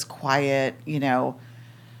coffee. It was quiet,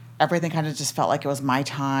 everything kind of just felt like it was my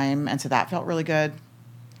time. And so that felt really good.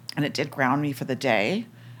 And it did ground me for the day,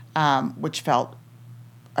 which felt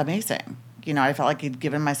amazing. I felt like I'd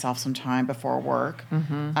given myself some time before work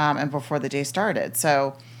and before the day started.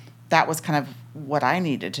 So that was kind of what I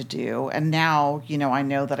needed to do. And now, I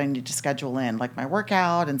know that I need to schedule in my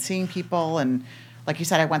workout and seeing people. And like you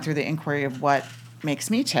said, I went through the inquiry of what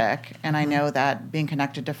makes me tick. And I know that being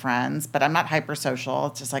connected to friends, but I'm not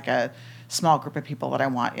hypersocial. It's just a small group of people that I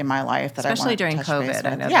want in my life that Especially I want during to touch base COVID. I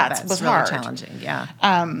with. know Yeah, that it was that's really hard. challenging. Yeah.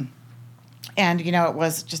 And, it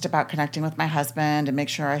was just about connecting with my husband and make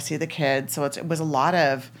sure I see the kids. So it was a lot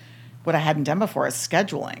of what I hadn't done before is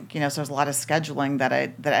scheduling. So there's a lot of scheduling that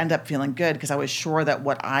ended up feeling good, because I was sure that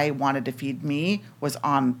what I wanted to feed me was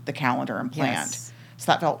on the calendar and planned. Yes.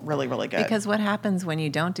 So that felt really, really good. Because what happens when you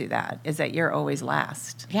don't do that is that you're always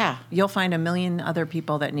last. Yeah. You'll find a million other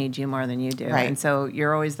people that need you more than you do. Right. And so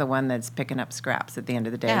you're always the one that's picking up scraps at the end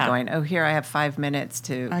of the day, Yeah. going, oh, here I have 5 minutes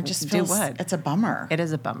to I just do feel what? it's a bummer. It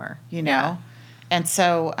is a bummer. Yeah. And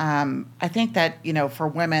so I think that, for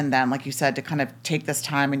women then, like you said, to kind of take this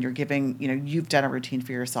time, and you're giving, you've done a routine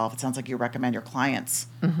for yourself. It sounds like you recommend your clients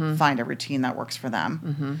find a routine that works for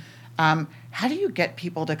them. How do you get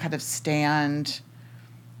people to kind of stand,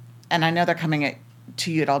 and I know they're coming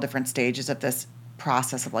to you at all different stages of this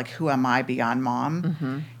process of who am I beyond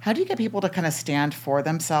mom? How do you get people to kind of stand for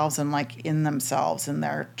themselves and in themselves, in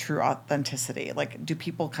their true authenticity? Do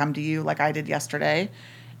people come to you like I did yesterday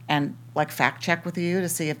and fact check with you to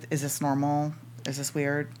see is this normal? Is this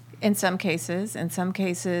weird? In some cases,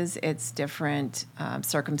 it's different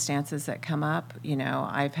circumstances that come up.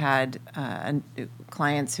 I've had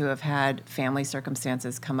clients who have had family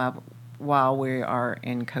circumstances come up while we are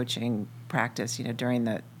in coaching practice, during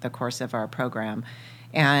the course of our program.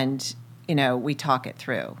 And, we talk it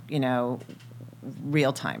through,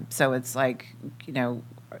 real time. So it's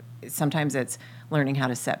sometimes it's learning how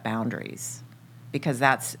to set boundaries, because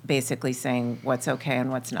that's basically saying what's okay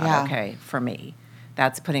and what's not okay for me.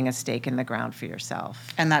 That's putting a stake in the ground for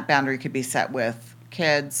yourself. And that boundary could be set with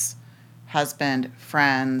kids, husband,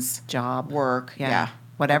 friends, Job, work.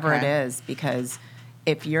 Whatever it is, because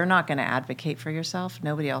if you're not going to advocate for yourself,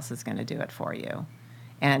 nobody else is going to do it for you.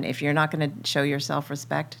 And if you're not going to show yourself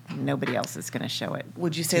respect, nobody else is going to show it.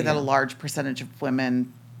 Would you say that a large percentage of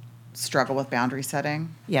women struggle with boundary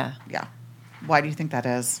setting? Yeah. Yeah. Why do you think that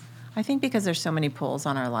is? I think because there's so many pulls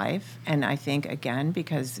on our life. And I think, again,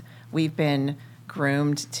 because we've been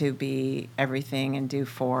groomed to be everything and do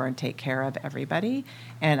for and take care of everybody.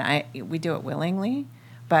 And we do it willingly.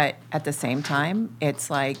 But at the same time, it's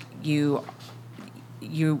like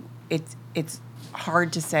it's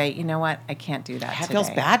hard to say, you know what, I can't do that today. It feels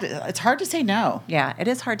bad. It's hard to say no. Yeah, it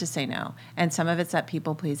is hard to say no. And some of it's that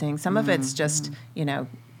people pleasing. Some of it's just,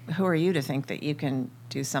 who are you to think that you can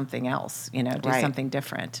do something else, do something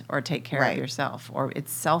different or take care of yourself? Or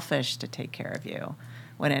it's selfish to take care of you,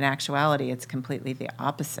 when in actuality, it's completely the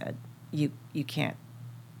opposite. You can't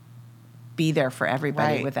be there for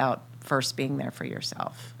everybody without first being there for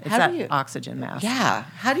yourself. It's oxygen mask. Yeah.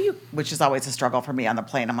 How do you, which is always a struggle for me on the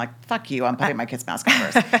plane. I'm like, fuck you, I'm putting my kid's mask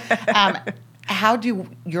on first. How do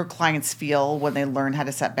your clients feel when they learn how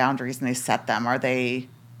to set boundaries and they set them? Are they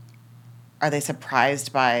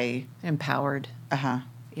surprised by? Empowered. Uh-huh.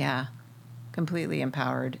 Yeah. Completely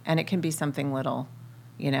empowered. And it can be something little,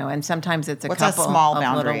 and sometimes it's What's couple a small of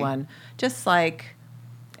boundary? Little one. Just like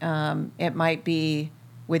it might be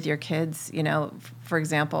with your kids, for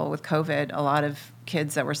example, with COVID, a lot of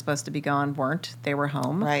kids that were supposed to be gone weren't. They were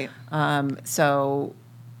home. Right. So,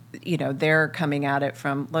 they're coming at it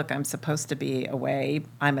from, look, I'm supposed to be away.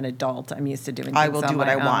 I'm an adult. I'm used to doing things I will do what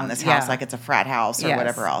I want in this house, Yeah. like it's a frat house or Yes.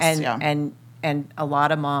 whatever else. And a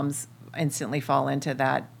lot of moms instantly fall into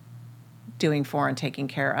that doing for and taking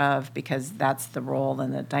care of, because that's the role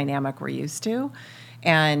and the dynamic we're used to.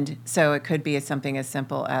 And so it could be something as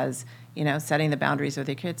simple as, setting the boundaries with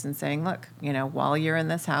your kids and saying, look, while you're in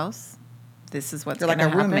this house, this is what's going to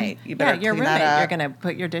happen. You're like a roommate. You better you're clean roommate. that up. You're going to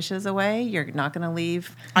put your dishes away. You're not going to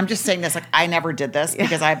leave. I'm just saying this, like, I never did this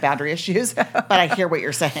because I have boundary issues, but I hear what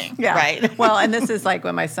you're saying. Yeah. Right. Well, and this is like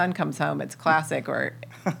when my son comes home, it's classic, or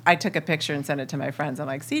I took a picture and sent it to my friends. I'm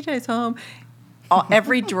like, CJ's home.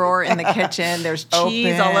 Every drawer in the kitchen, there's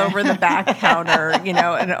cheese all over the back counter,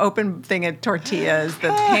 an open thing of tortillas, the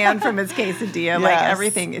pan from his quesadilla, like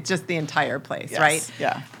everything. It's just the entire place, right?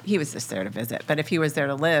 Yeah. He was just there to visit. But if he was there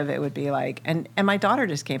to live, it would be like, and my daughter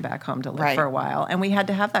just came back home to live for a while. And we had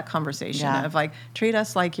to have that conversation of like, treat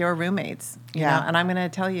us like your roommates, you know? And I'm going to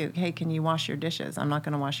tell you, hey, can you wash your dishes? I'm not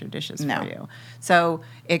going to wash your dishes for you. So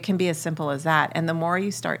it can be as simple as that. And the more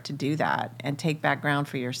you start to do that and take back ground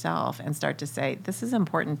for yourself and start to say, this is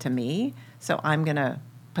important to me, so I'm going to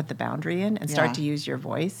put the boundary in and start to use your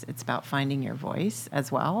voice. It's about finding your voice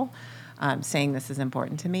as well, saying this is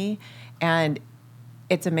important to me. And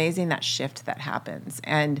it's amazing that shift that happens.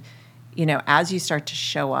 And, as you start to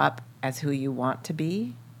show up as who you want to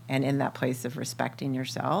be and in that place of respecting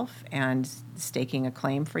yourself and staking a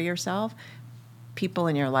claim for yourself, people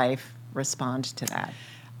in your life respond to that.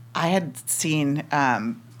 I had seen,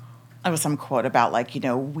 there was some quote about like,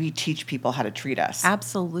 we teach people how to treat us.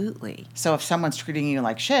 Absolutely. So if someone's treating you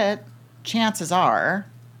like shit, chances are,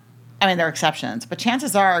 there are exceptions, but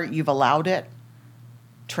chances are you've allowed it,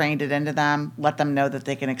 trained it into them, let them know that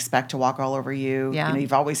they can expect to walk all over you. Yeah.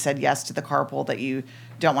 You've always said yes to the carpool that you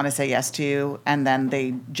don't want to say yes to, and then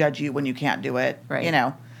they judge you when you can't do it.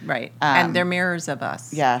 Right. Right. And they're mirrors of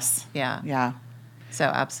us. Yes. Yeah. Yeah. So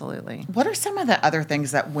absolutely. What are some of the other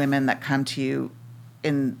things that women that come to you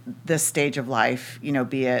in this stage of life,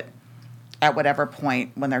 be it at whatever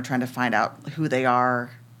point when they're trying to find out who they are,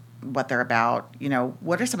 what they're about,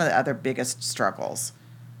 what are some of the other biggest struggles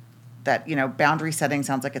that, boundary setting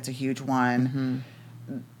sounds like it's a huge one.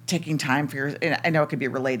 Mm-hmm. Taking time for I know it could be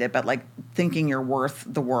related, but like thinking you're worth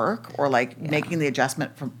the work, or like making the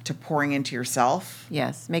adjustment to pouring into yourself.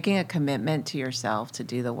 Yes. Making a commitment to yourself to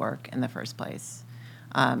do the work in the first place.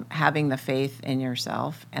 Having the faith in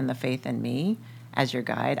yourself and the faith in me as your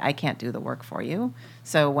guide. I can't do the work for you.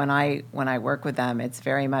 So when I work with them, it's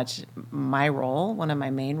very much my role. One of my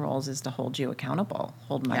main roles is to hold you accountable,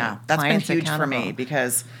 hold my clients accountable. That's been huge for me,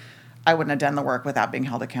 because I wouldn't have done the work without being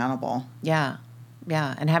held accountable. Yeah.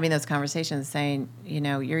 Yeah. And having those conversations saying,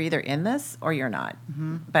 you're either in this or you're not.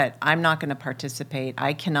 Mm-hmm. But I'm not going to participate.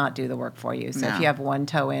 I cannot do the work for you. So if you have one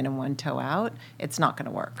toe in and one toe out, it's not going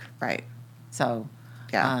to work. Right. So,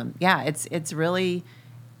 it's really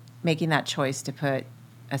making that choice to put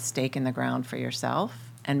a stake in the ground for yourself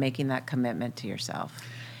and making that commitment to yourself.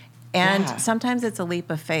 And Yeah. sometimes it's a leap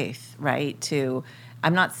of faith, right?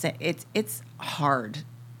 I'm not saying it's hard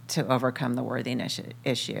to overcome the worthiness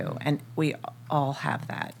issue, and we all have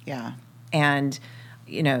that. Yeah. And,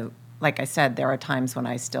 like I said, there are times when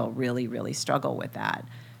I still really, really struggle with that.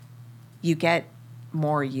 You get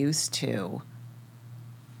more used to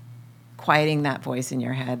quieting that voice in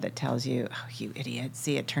your head that tells you, "Oh, you idiot!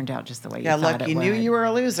 See, it turned out just the way you thought it would." Yeah, look, you knew you were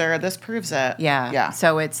a loser. This proves it. Yeah. Yeah.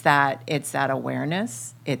 So it's that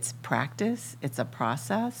awareness. It's practice. It's a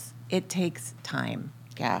process. It takes time.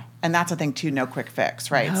 Yeah. And that's the thing, too, no quick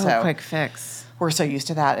fix, right? No quick fix. We're so used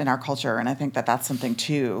to that in our culture. And I think that that's something,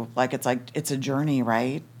 too. It's a journey,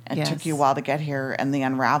 right? It took you a while to get here. And the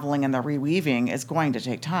unraveling and the reweaving is going to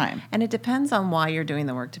take time. And it depends on why you're doing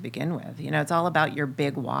the work to begin with. It's all about your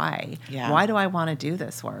big why. Yeah. Why do I want to do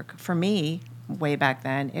this work? For me, way back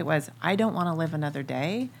then, it was, I don't want to live another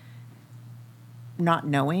day not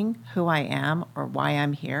knowing who I am or why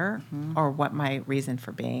I'm here or what my reason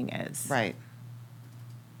for being is. Right.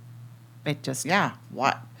 It just... Yeah.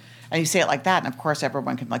 What? And you say it like that, and of course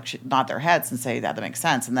everyone can nod their heads and say that makes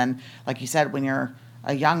sense. And then, like you said, when you're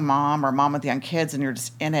a young mom or mom with young kids and you're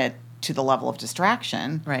just in it to the level of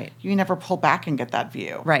distraction, right, you never pull back and get that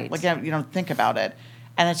view. Right. You don't think about it.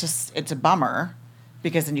 And it's a bummer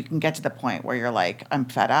because then you can get to the point where you're like, I'm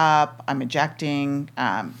fed up, I'm ejecting,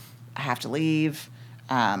 I have to leave.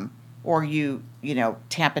 Or you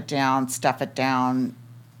tamp it down, stuff it down.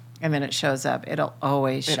 And then it shows up. It'll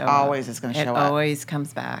always show up. It always is going to show up. It always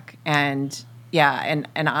comes back. And yeah,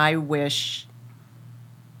 and I wish,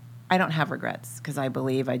 I don't have regrets because I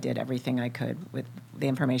believe I did everything I could with the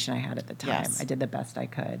information I had at the time. Yes. I did the best I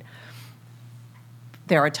could.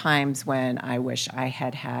 There are times when I wish I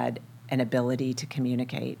had had an ability to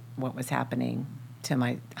communicate what was happening to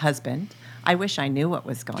my husband. I wish I knew what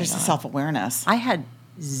was going on. Just the self-awareness. I had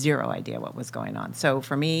zero idea what was going on. So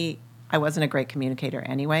for me, I wasn't a great communicator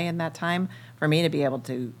anyway in that time. For me to be able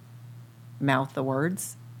to mouth the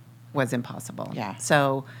words was impossible. Yeah.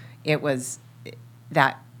 So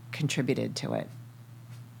that contributed to it.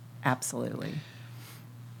 Absolutely.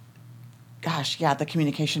 Gosh, yeah, the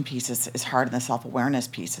communication piece is hard and the self-awareness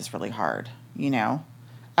piece is really hard,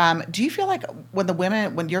 Do you feel like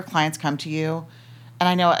when your clients come to you, and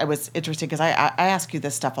I know it was interesting because I ask you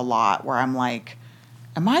this stuff a lot where I'm like,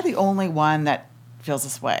 am I the only one that feels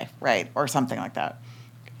this way, right? Or something like that.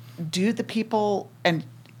 Do the people, and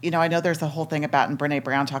I know there's the whole thing about, and Brene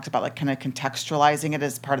Brown talks about kind of contextualizing it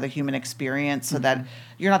as part of the human experience so that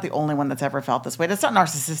you're not the only one that's ever felt this way. It's not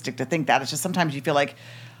narcissistic to think that. It's just sometimes you feel like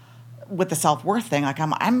with the self-worth thing, like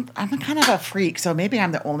I'm kind of a freak, so maybe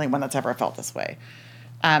I'm the only one that's ever felt this way.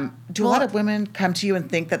 Do a lot of women come to you and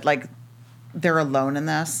think that they're alone in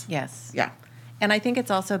this? Yes. Yeah. And I think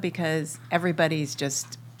it's also because everybody's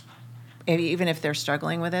just, even if they're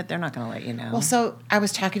struggling with it, they're not going to let you know. Well, so I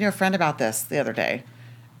was talking to a friend about this the other day,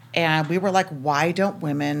 and we were like, why don't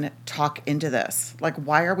women talk into this?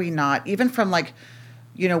 Why are we not, even from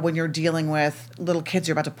when you're dealing with little kids,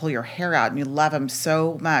 you're about to pull your hair out and you love them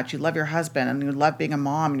so much. You love your husband and you love being a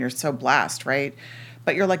mom and you're so blessed, right?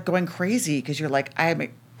 But you're going crazy because you're like,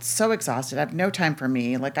 I'm so exhausted. I have no time for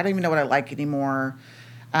me. I don't even know what I like anymore.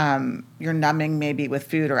 You're numbing maybe with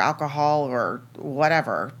food or alcohol or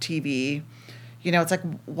whatever, TV. It's like,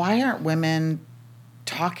 why aren't women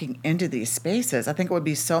talking into these spaces? I think it would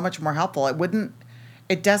be so much more helpful.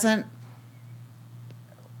 It doesn't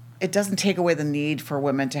take away the need for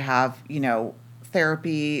women to have,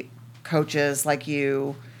 therapy coaches like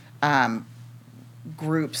you,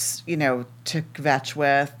 groups, to vetch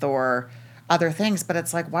with or other things. But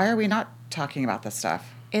it's like, why are we not talking about this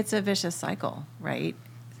stuff? It's a vicious cycle, right?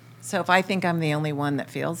 So if I think I'm the only one that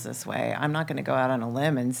feels this way, I'm not going to go out on a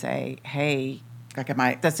limb and say, hey,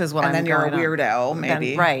 this is what I'm going on. And then you're a weirdo,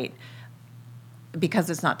 maybe. Right. Because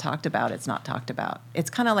it's not talked about, it's not talked about.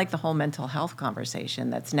 It's kind of like the whole mental health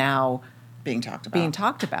conversation that's now being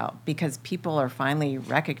talked about because people are finally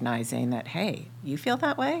recognizing that, hey, you feel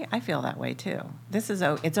that way? I feel that way too.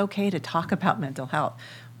 It's okay to talk about mental health.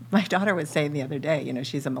 My daughter was saying the other day,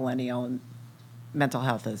 she's a millennial and mental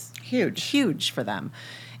health is huge for them.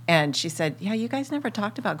 And she said, yeah, you guys never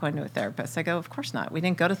talked about going to a therapist. I go, of course not. We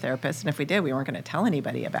didn't go to therapists. And if we did, we weren't going to tell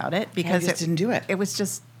anybody about it because it didn't do it. It was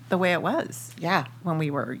just the way it was. Yeah. When we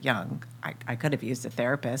were young, I could have used a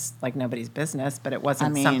therapist like nobody's business, but it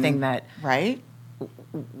wasn't something that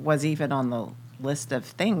was even on the list of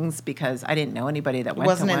things because I didn't know anybody that went to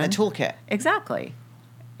one. It wasn't in the toolkit. Exactly.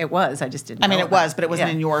 It was. I just didn't know it was, but it wasn't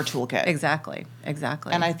in your toolkit. Exactly.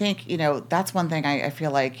 And I think, that's one thing I feel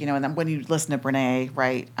like, and then when you listen to Brene,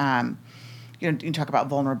 right, you talk about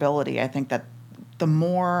vulnerability. I think that the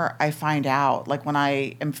more I find out, like when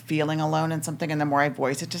I am feeling alone in something and the more I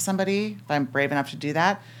voice it to somebody, if I'm brave enough to do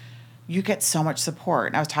that, you get so much support.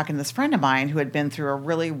 And I was talking to this friend of mine who had been through a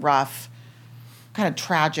really rough, kind of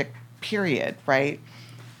tragic period, right?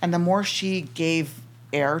 And the more she gave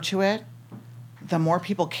air to it, the more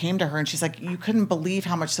people came to her. And she's like, you couldn't believe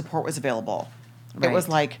how much support was available. Right. It was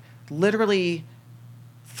like literally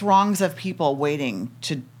throngs of people waiting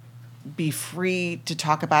to be free to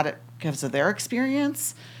talk about it because of their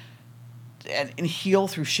experience and heal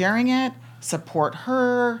through sharing it, support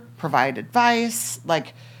her, provide advice.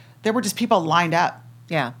 Like, there were just people lined up.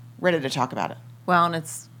 Yeah. Ready to talk about it. Well, and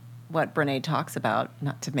it's what Brene talks about,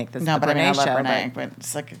 not to make this no, the but Brene I mean, I love show, Brene, but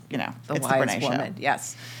it's like, the it's wise the Brene woman. show.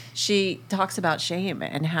 Yes. She talks about shame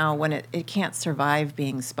and how when it can't survive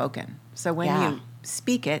being spoken. So when you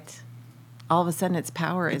speak it, all of a sudden its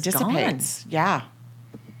power is dissipates. Gone. Yeah.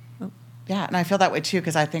 Yeah, and I feel that way too,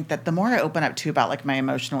 because I think that the more I open up too about like my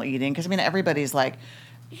emotional eating, because I mean, everybody's like,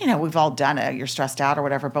 we've all done it, you're stressed out or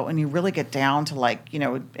whatever, but when you really get down to like,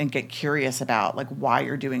 and get curious about like why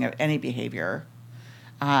you're doing any behavior,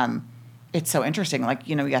 it's so interesting. Like,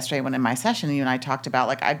 yesterday when in my session, you and I talked about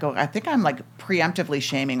like, I think I'm like preemptively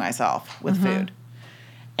shaming myself with food.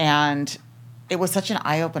 And it was such an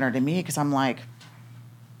eye opener to me because I'm like,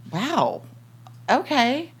 wow,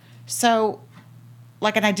 okay. So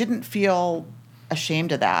like, and I didn't feel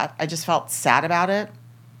ashamed of that. I just felt sad about it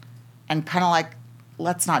and kind of like,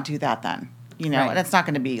 let's not do that then, Right. And it's not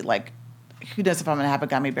going to be like, who knows if I'm going to have a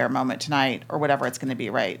gummy bear moment tonight or whatever it's going to be,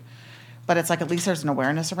 right? But it's like, at least there's an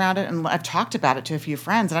awareness around it. And I've talked about it to a few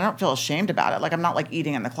friends and I don't feel ashamed about it. Like, I'm not like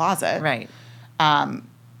eating in the closet. Right.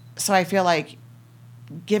 So I feel like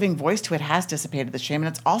giving voice to it has dissipated the shame. And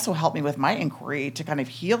it's also helped me with my inquiry to kind of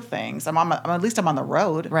heal things. At least I'm on the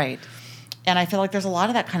road. Right. And I feel like there's a lot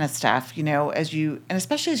of that kind of stuff, and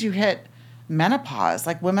especially as you hit menopause,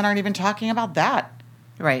 like women aren't even talking about that.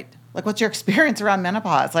 Right. Like, what's your experience around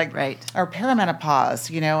menopause? Like, right. Or perimenopause,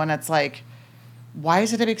 and it's like, why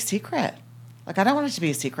is it a big secret? Like, I don't want it to be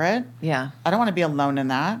a secret. Yeah. I don't want to be alone in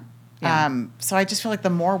that. Yeah. So I just feel like the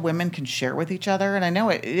more women can share with each other, and I know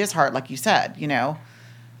it is hard, like you said,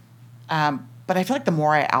 but I feel like the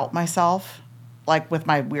more I out myself, like with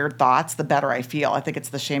my weird thoughts, the better I feel. I think it's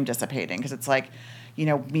the shame dissipating because it's like,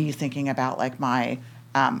 me thinking about like my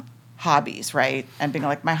hobbies, right? And being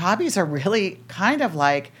like, my hobbies are really kind of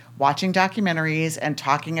like watching documentaries and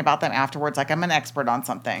talking about them afterwards like I'm an expert on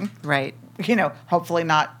something. Right. Hopefully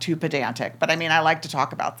not too pedantic, but I mean, I like to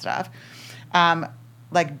talk about stuff.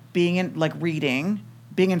 Like being in, like reading,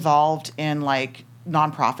 being involved in like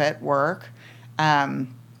nonprofit work,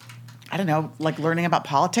 I don't know, like learning about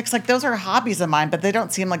politics. Like those are hobbies of mine, but they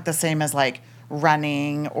don't seem like the same as like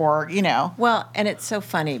running or, Well, and it's so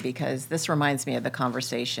funny because this reminds me of the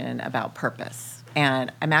conversation about purpose.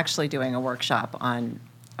 And I'm actually doing a workshop on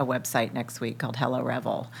a website next week called Hello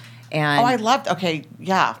Revel. And I loved, okay,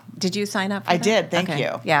 yeah. Did you sign up for I that? did, thank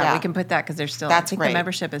you. Yeah, we can put that because there's still, That's I think great. The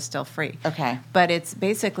membership is still free. Okay. But it's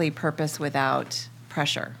basically purpose without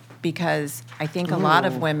pressure because I think a lot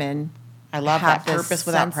of women I love that purpose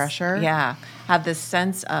without pressure. Yeah, have this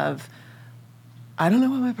sense of, I don't know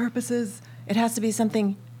what my purpose is. It has to be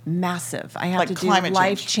something massive. I have like to do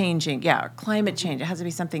life-changing. Yeah, climate change. It has to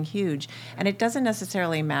be something huge. And it doesn't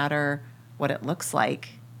necessarily matter what it looks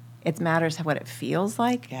like. It matters what it feels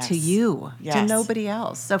like to you, to nobody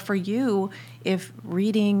else. So for you, if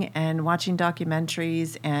reading and watching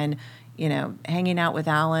documentaries and, hanging out with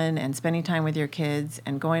Alan and spending time with your kids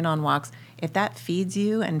and going on walks, if that feeds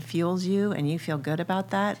you and fuels you and you feel good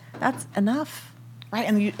about that, that's enough.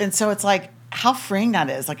 Right. And so it's like how freeing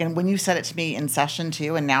that is. Like, and when you said it to me in session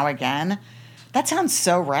too, and now again, that sounds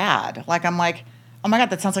so rad. Like, I'm like, oh my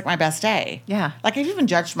God, that sounds like my best day. Yeah. Like, I've even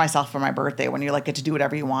judged myself for my birthday when you like get to do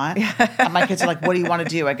whatever you want. And my kids are like, what do you want to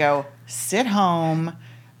do? I go, sit home,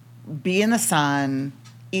 be in the sun,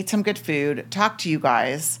 eat some good food, talk to you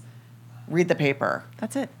guys, read the paper.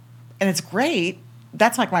 That's it. And it's great.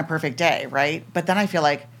 That's like my perfect day, right? But then I feel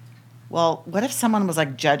like, well, what if someone was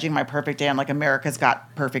like judging my perfect day on like America's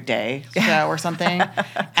Got Perfect Day show or something?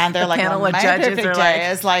 And they're like, well, my perfect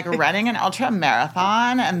day is like running an ultra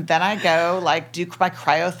marathon. And then I go like do my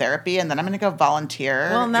cryotherapy and then I'm going to go volunteer.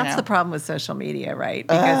 Well, and that's the problem with social media, right?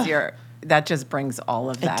 Because that just brings all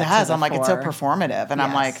of that. It does. I'm like, it's so performative. And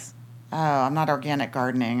I'm like, oh, I'm not organic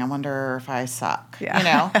gardening. I wonder if I suck,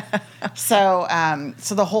 So,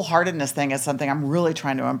 so the wholeheartedness thing is something I'm really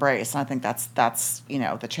trying to embrace. And I think that's,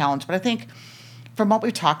 the challenge. But I think from what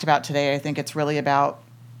we've talked about today, I think it's really about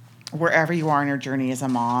wherever you are in your journey as a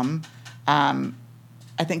mom. I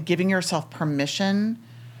think giving yourself permission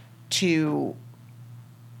to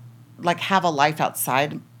like have a life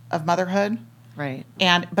outside of motherhood. Right.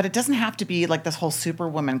 But it doesn't have to be like this whole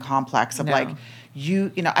superwoman complex of No. like,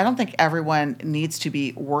 you know, I don't think everyone needs to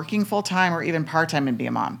be working full time or even part time and be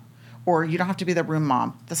a mom. Or you don't have to be the room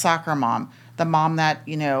mom, the soccer mom, the mom that,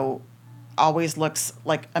 you know, always looks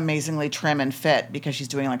like amazingly trim and fit because she's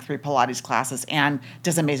doing like 3 Pilates classes and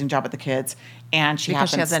does an amazing job with the kids. And she Because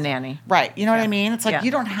she has a nanny. Right. You know what I mean? It's like Yeah. you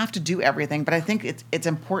don't have to do everything, but I think it's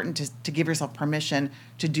important to give yourself permission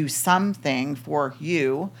to do something for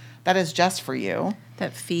you that is just for you.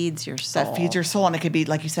 That feeds your soul. That feeds your soul. And it could be,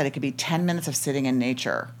 like you said, it could be 10 minutes of sitting in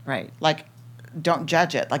nature. Right. Like, don't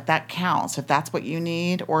judge it. Like, that counts if that's what you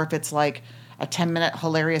need, or if it's like a 10-minute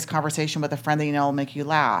hilarious conversation with a friend that you know will make you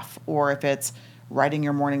laugh, or if it's writing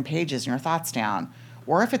your morning pages and your thoughts down,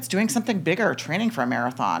 or if it's doing something bigger, training for a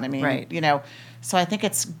marathon. I mean, Right. you know, so I think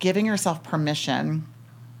it's giving yourself permission,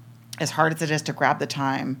 as hard as it is to grab the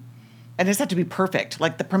time. And it doesn't have to be perfect.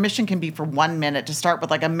 Like, the permission can be for 1 minute to start with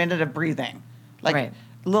like a minute of breathing. Like, Right.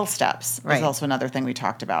 little steps Right. is also another thing we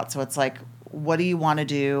talked about. So it's like, what do you want to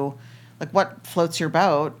do? Like, what floats your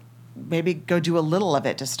boat? Maybe go do a little of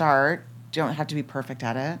it to start. You don't have to be perfect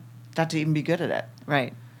at it. You don't have to even be good at it.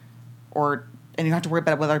 Right. And you don't have to worry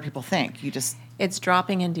about what other people think. You just, It's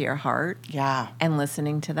dropping into your heart yeah. and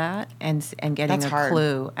listening to that and getting That's a hard.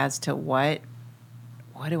 clue as to what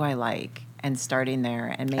do I like, and starting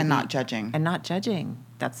there and maybe And not judging. And not judging.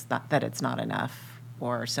 That's not that it's not enough,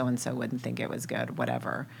 or so and so wouldn't think it was good,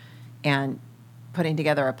 whatever. And putting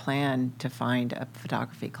together a plan to find a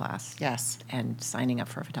photography class. Yes. And signing up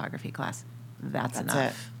for a photography class. That's That's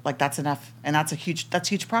enough. it. Like, that's enough. And that's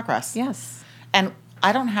huge progress. Yes. And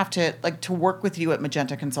I don't have to, like, to work with you at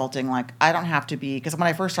Magenta Consulting, like, I don't have to be, because when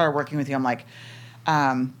I first started working with you, I'm like,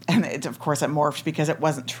 and it, of course, it morphed because it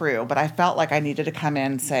wasn't true, but I felt like I needed to come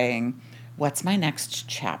in saying, what's my next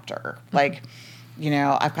chapter? Like, you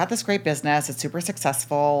know, I've got this great business. It's super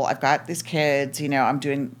successful. I've got these kids. You know, I'm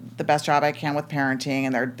doing the best job I can with parenting,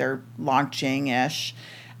 and they're launching-ish.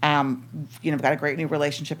 You know, I've got a great new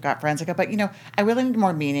relationship, got friends. I go, but, you know, I really need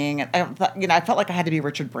more meaning. And I felt like I had to be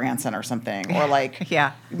Richard Branson or something, or like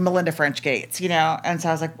Yeah. Melinda French Gates, you know? And so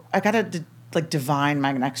I was like, I got to divine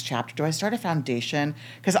my next chapter. Do I start a foundation?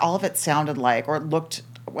 Because all of it sounded like, or it looked,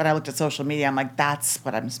 when I looked at social media, I'm like, that's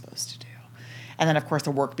what I'm supposed to do. And then, of course,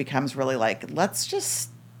 the work becomes really like, let's just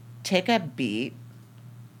take a beat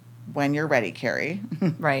when you're ready, Carrie.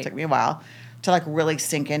 Right. It took me a while to like really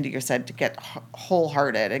sink into your set, to get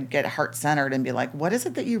wholehearted and get heart-centered and be like, what is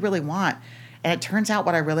it that you really want? And it turns out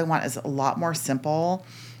what I really want is a lot more simple,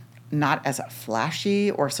 not as flashy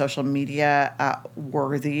or social media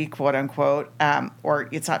worthy, quote unquote, or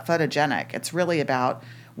it's not photogenic. It's really about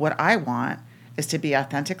what I want is to be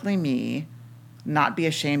authentically me, not be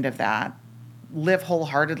ashamed of that, live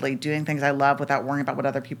wholeheartedly doing things I love without worrying about what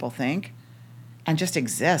other people think, and just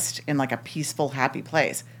exist in like a peaceful, happy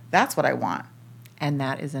place. That's what I want. And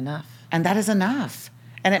that is enough. And that is enough.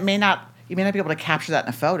 And you may not be able to capture that in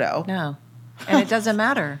a photo. No. And it doesn't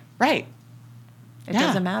matter. Right. It Yeah.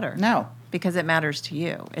 doesn't matter. No. Because it matters to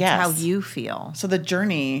you. It's Yes. how you feel. So the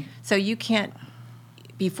journey. So you can't,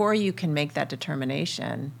 before you can make that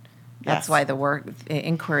determination, that's Yes. why the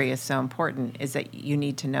inquiry is so important, is that you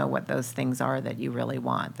need to know what those things are that you really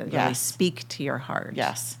want, that really Yes. speak to your heart.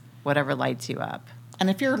 Yes. Whatever lights you up. And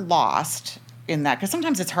if you're lost in that, because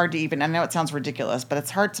sometimes it's hard to even, I know it sounds ridiculous, but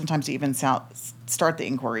it's hard sometimes to even start the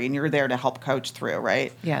inquiry, and you're there to help coach through,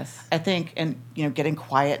 right? Yes. I think, and you know, getting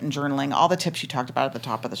quiet and journaling, all the tips you talked about at the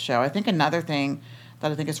top of the show. I think another thing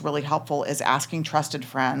that I think is really helpful is asking trusted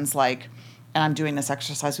friends, like, and I'm doing this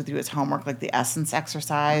exercise with you as homework, like the essence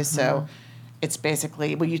exercise. So it's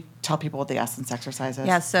basically, will you tell people what the essence exercise is?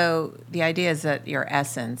 Yeah, so the idea is that your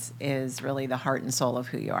essence is really the heart and soul of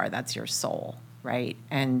who you are. That's your soul, right?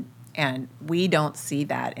 And we don't see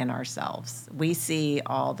that in ourselves. We see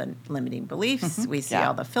all the limiting beliefs. We see Yeah.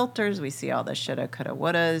 all the filters. We see all the shoulda, coulda,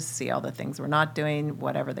 wouldas, see all the things we're not doing,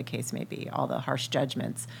 whatever the case may be, all the harsh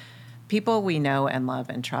judgments. People we know and love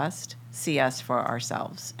and trust see us for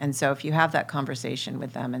ourselves. And so if you have that conversation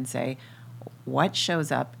with them and say, what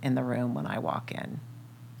shows up in the room when I walk in?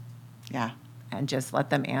 Yeah. And just let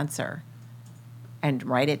them answer and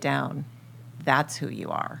write it down. That's who you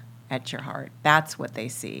are at your heart. That's what they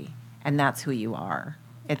see. And that's who you are.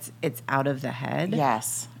 It's out of the head.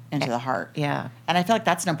 Yes. Into the heart. Yeah. And I feel like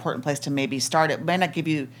that's an important place to maybe start. It may not give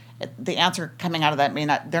you the answer coming out of that.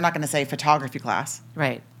 They're not going to say photography class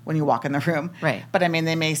Right. when you walk in the room. Right. But I mean,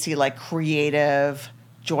 they may see like creative,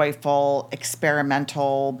 joyful,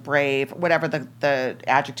 experimental, brave, whatever the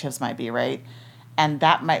adjectives might be, right? And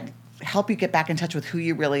that might help you get back in touch with who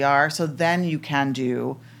you really are. So then you can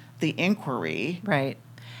do the inquiry. Right.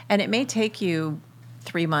 And it may take you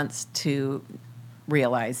 3 months to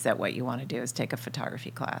realize that what you want to do is take a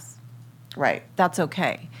photography class. Right. That's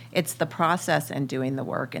okay. It's the process and doing the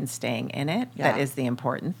work and staying in it that is the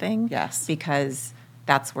important thing. Yes. Because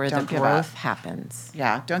that's where Don't the give growth up. happens.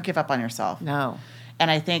 Yeah. Don't give up on yourself. No. And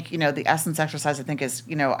I think, the essence exercise, I think is,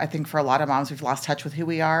 I think for a lot of moms, we've lost touch with who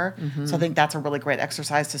we are. Mm-hmm. So I think that's a really great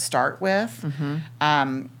exercise to start with,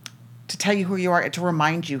 to tell you who you are, to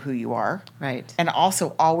remind you who you are. Right. And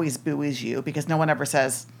also always buoys you, because no one ever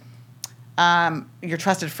says, your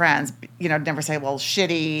trusted friends, never say, well,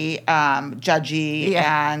 shitty, judgy,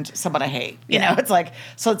 and someone I hate. It's like,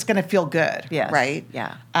 so it's going to feel good. Yes. Right?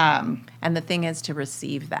 Yeah. And the thing is to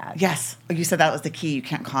receive that. Yes. You said that was the key. You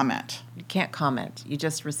can't comment. You can't comment. You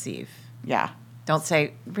just receive. Yeah. Don't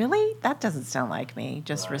say, really? That doesn't sound like me.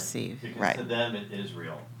 Just Right. receive. Because Right. to them, it is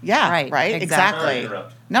real. Yeah. Right, Right. exactly. Sorry to Exactly.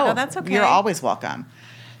 interrupt. No, that's okay. You're always welcome.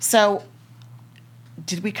 So,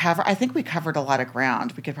 did we cover? I think we covered a lot of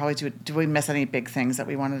ground. We could probably do. Did we miss any big things that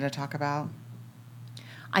we wanted to talk about?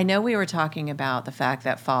 I know we were talking about the fact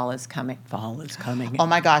that fall is coming. Fall is coming. Oh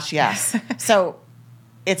my gosh, yes. So,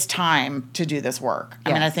 it's time to do this work.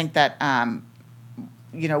 I mean, I Yes. think that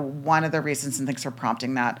one of the reasons and things for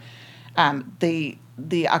prompting that the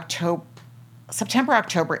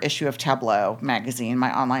September-October issue of Tableau magazine,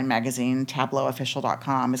 my online magazine,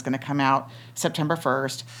 tableauofficial.com, is going to come out September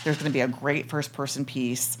 1st. There's going to be a great first-person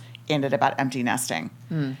piece in it about empty nesting.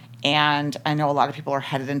 And I know a lot of people are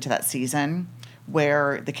headed into that season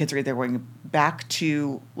where the kids are either going back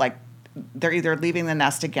to, they're either leaving the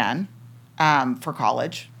nest again for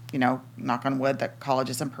college. Knock on wood that college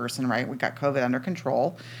is in person, right? We got COVID under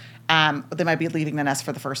control. They might be leaving the nest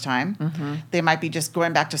for the first time. Mm-hmm. They might be just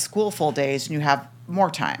going back to school full days and you have more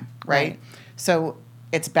time, right? So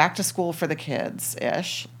it's back to school for the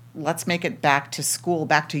kids-ish. Let's make it back to school,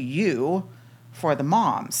 back to you for the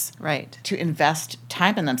moms. Right. To invest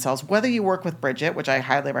time in themselves, whether you work with Bridget, which I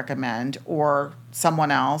highly recommend, or someone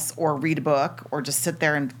else, or read a book, or just sit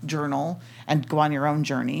there and journal and go on your own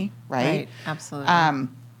journey, right? Right. Absolutely.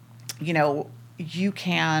 You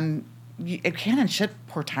can and should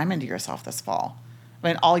pour time into yourself this fall. I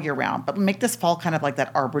mean, all year round, but make this fall kind of like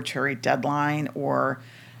that arbitrary deadline or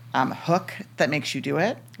hook that makes you do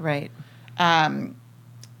it. Right.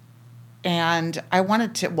 And I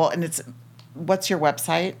wanted to, what's your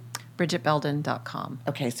website? BridgetBeldon.com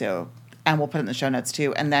Okay, so, and we'll put it in the show notes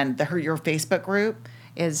too. And then your Facebook group.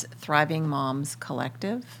 is Thriving Moms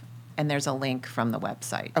Collective, and there's a link from the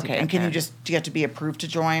website. Okay, and do you have to be approved to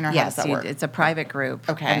join, or how Yes, does that work? it's a private group.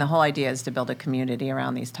 Okay. And the whole idea is to build a community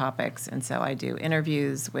around these topics. And so I do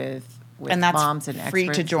interviews with and that's moms and free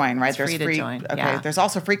experts. to join, right? It's free to join. Okay, Yeah. there's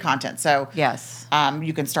also free content. So Yes.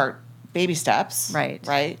 you can start baby steps. Right.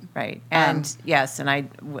 Right. Right. And yes, and I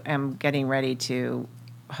am getting ready to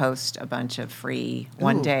host a bunch of free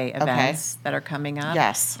one-day okay. events that are coming up.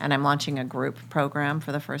 Yes. And I'm launching a group program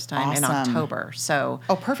for the first time in Awesome. October. So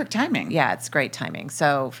Oh, perfect timing. yeah, it's great timing.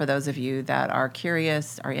 So for those of you that are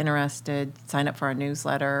curious, are interested, sign up for our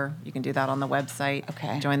newsletter. You can do that on the website.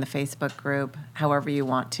 Okay. Join the Facebook group, however you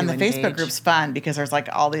want to And the engage. Facebook group's fun because there's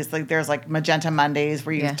all these there's Magenta Mondays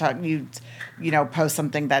where you Yeah. talk post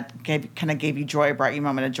something that gave you joy, brought you a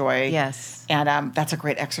moment of joy. Yes. And that's a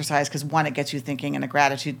great exercise because one, it gets you thinking in a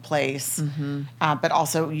gratitude place, but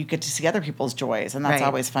also you get to see other people's joys, and that's Right.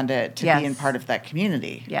 always fun to Yes. be in part of that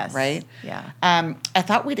community. Yes. Right. Yeah. I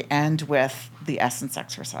thought we'd end with the essence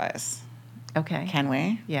exercise. Okay. Can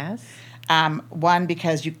we? Yes. One,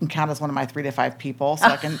 because you can count as one of my 3 to 5 people, so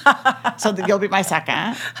I can. So that you'll be my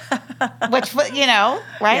second, which right?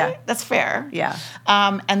 Yeah. That's fair. Yeah.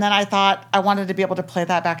 And then I thought I wanted to be able to play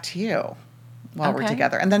that back to you while we're Okay.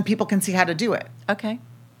 together, and then people can see how to do it. Okay.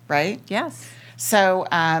 Right. Yes. So,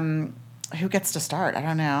 who gets to start? I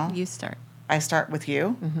don't know. You start. I start with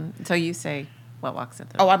you. Mm-hmm. So you say what walks it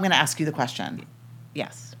through. Oh, I'm going to ask you the question,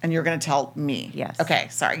 Yes. and you're going to tell me. Yes. Okay.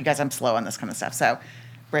 Sorry, you guys. I'm slow on this kind of stuff. So,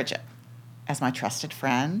 Bridget, as my trusted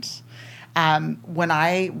friend, when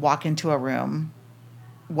I walk into a room,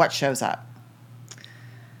 what shows up?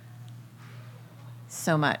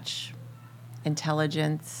 So much.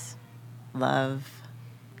 Intelligence, love,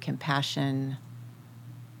 compassion,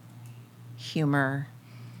 humor,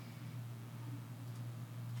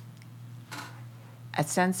 a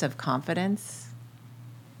sense of confidence,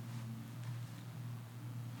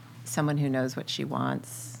 someone who knows what she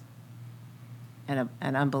wants, and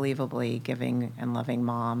an unbelievably giving and loving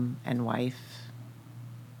mom and wife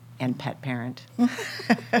and pet parent.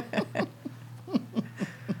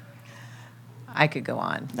 I could go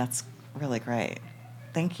on. That's really great.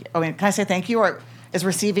 Thank you. I mean, can I say thank you, or is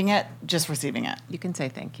receiving it just receiving it? You can say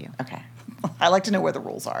thank you. Okay. I like to know where the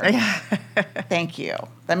rules are. Thank you.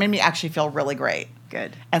 That made me actually feel really great.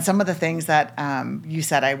 Good. And some of the things that you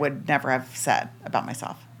said I would never have said about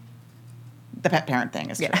myself. The pet parent thing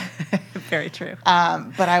is true. Very true.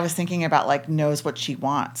 But I was thinking about like knows what she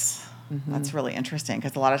wants. Mm-hmm. That's really interesting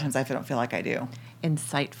because a lot of times I don't feel like I do.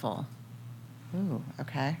 Insightful. Ooh,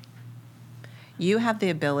 okay. You have the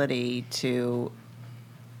ability to,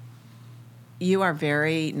 you are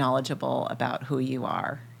very knowledgeable about who you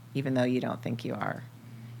are, even though you don't think you are.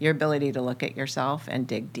 Your ability to look at yourself and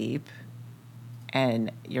dig deep,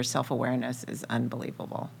 and your self-awareness is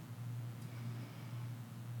unbelievable.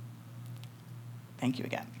 Thank you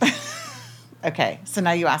again. Okay, so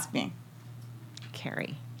now you ask me.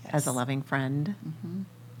 Carrie, Yes. as a loving friend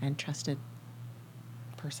and trusted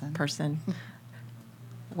person,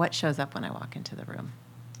 what shows up when I walk into the room?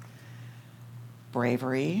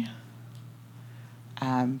 Bravery,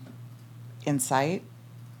 insight,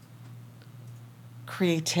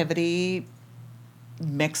 creativity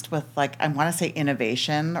mixed with like, I want to say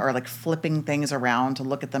innovation or like flipping things around to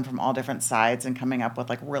look at them from all different sides and coming up with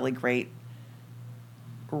like really great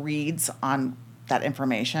reads on that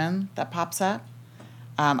information that pops up.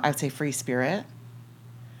 I would say free spirit,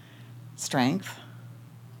 strength,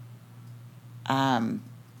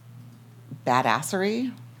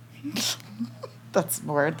 badassery. That's a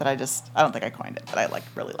word that I don't think I coined it, but I like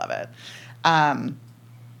really love it.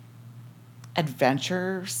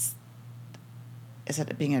 Adventures. Is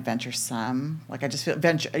it being adventuresome? Like I just feel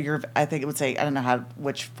I think it would say, I don't know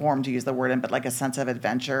which form to use the word in, but like a sense of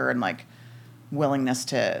adventure and like willingness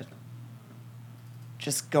to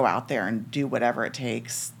just go out there and do whatever it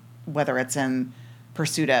takes, whether it's in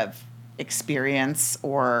pursuit of experience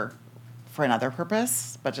or for another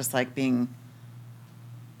purpose, but just like being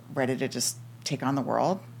ready to just take on the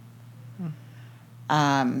world.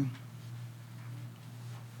 Calm.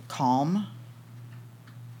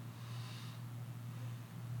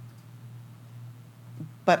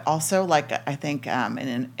 But also, like, I think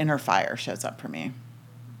an inner fire shows up for me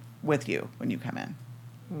with you when you come in.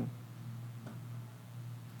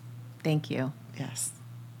 Thank you. Yes.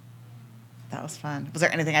 That was fun. Was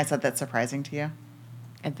there anything I said that's surprising to you?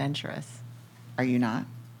 Adventurous. Are you not?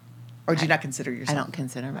 Or do you not consider yourself? I don't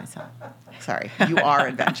consider myself. Sorry. You are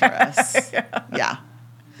adventurous. Yeah.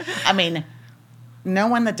 I mean, no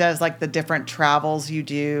one that does, like, the different travels you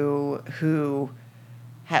do who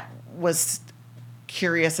was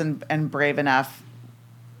curious and brave enough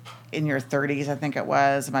in your 30s, I think it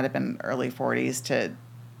might have been early 40s, to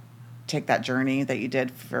take that journey that you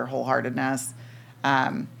did for wholeheartedness,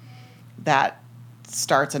 that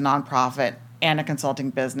starts a nonprofit and a consulting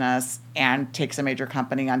business and takes a major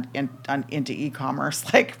company into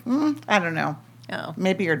e-commerce. Like, I don't know. Oh,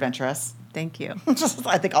 Maybe you're adventurous. thank you.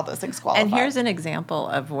 I think all those things qualify. And here's an example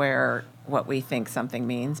of where what we think something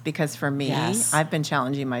means. Because for me, Yes. I've been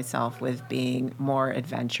challenging myself with being more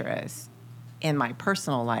adventurous in my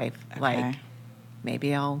personal life. Okay. Like,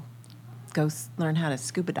 maybe I'll go learn how to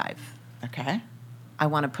scuba dive. Okay. I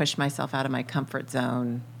want to push myself out of my comfort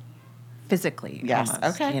zone physically. Yes,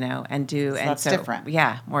 almost, okay. And do. So that's different.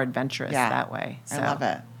 Yeah, more adventurous that way. So. I love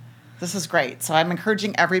it. This is great. So I'm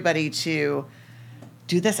encouraging everybody to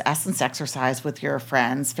do this essence exercise with your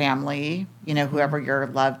friends, family, whoever your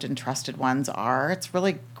loved and trusted ones are. It's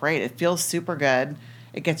really great. It feels super good.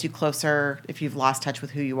 It gets you closer if you've lost touch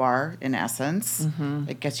with who you are, in essence.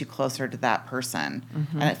 It gets you closer to that person.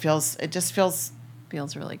 And it just feels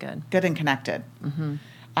Feels really good. good and connected.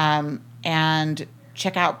 And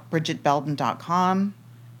check out BridgetBelden.com,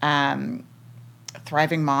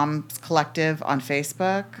 Thriving Moms Collective on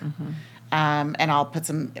Facebook. And I'll put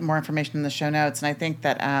some more information in the show notes. And I think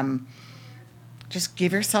that just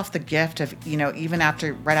give yourself the gift of, even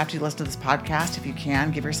right after you listen to this podcast, if you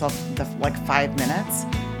can, give yourself 5 minutes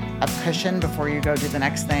of cushion before you go do the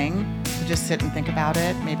next thing. So just sit and think about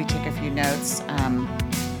it. Maybe take a few notes.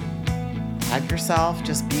 Hug yourself.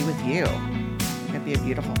 Just be with you. It'd be a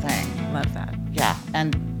beautiful thing. Love that. Yeah,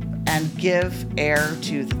 and give air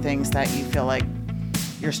to the things that you feel like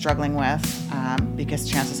you're struggling with, because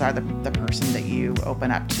chances are the person that you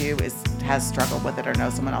open up to has struggled with it or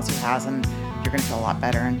knows someone else who has, and you're going to feel a lot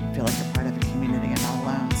better and feel like you're part of a community and not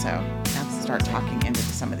alone. So start talking into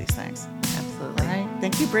some of these things. Absolutely. All right.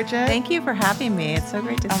 Thank you, Bridget. Thank you for having me. It's so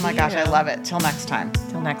great to see you. Oh my gosh, I love it. Till next time.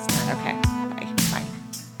 Till next time. Okay.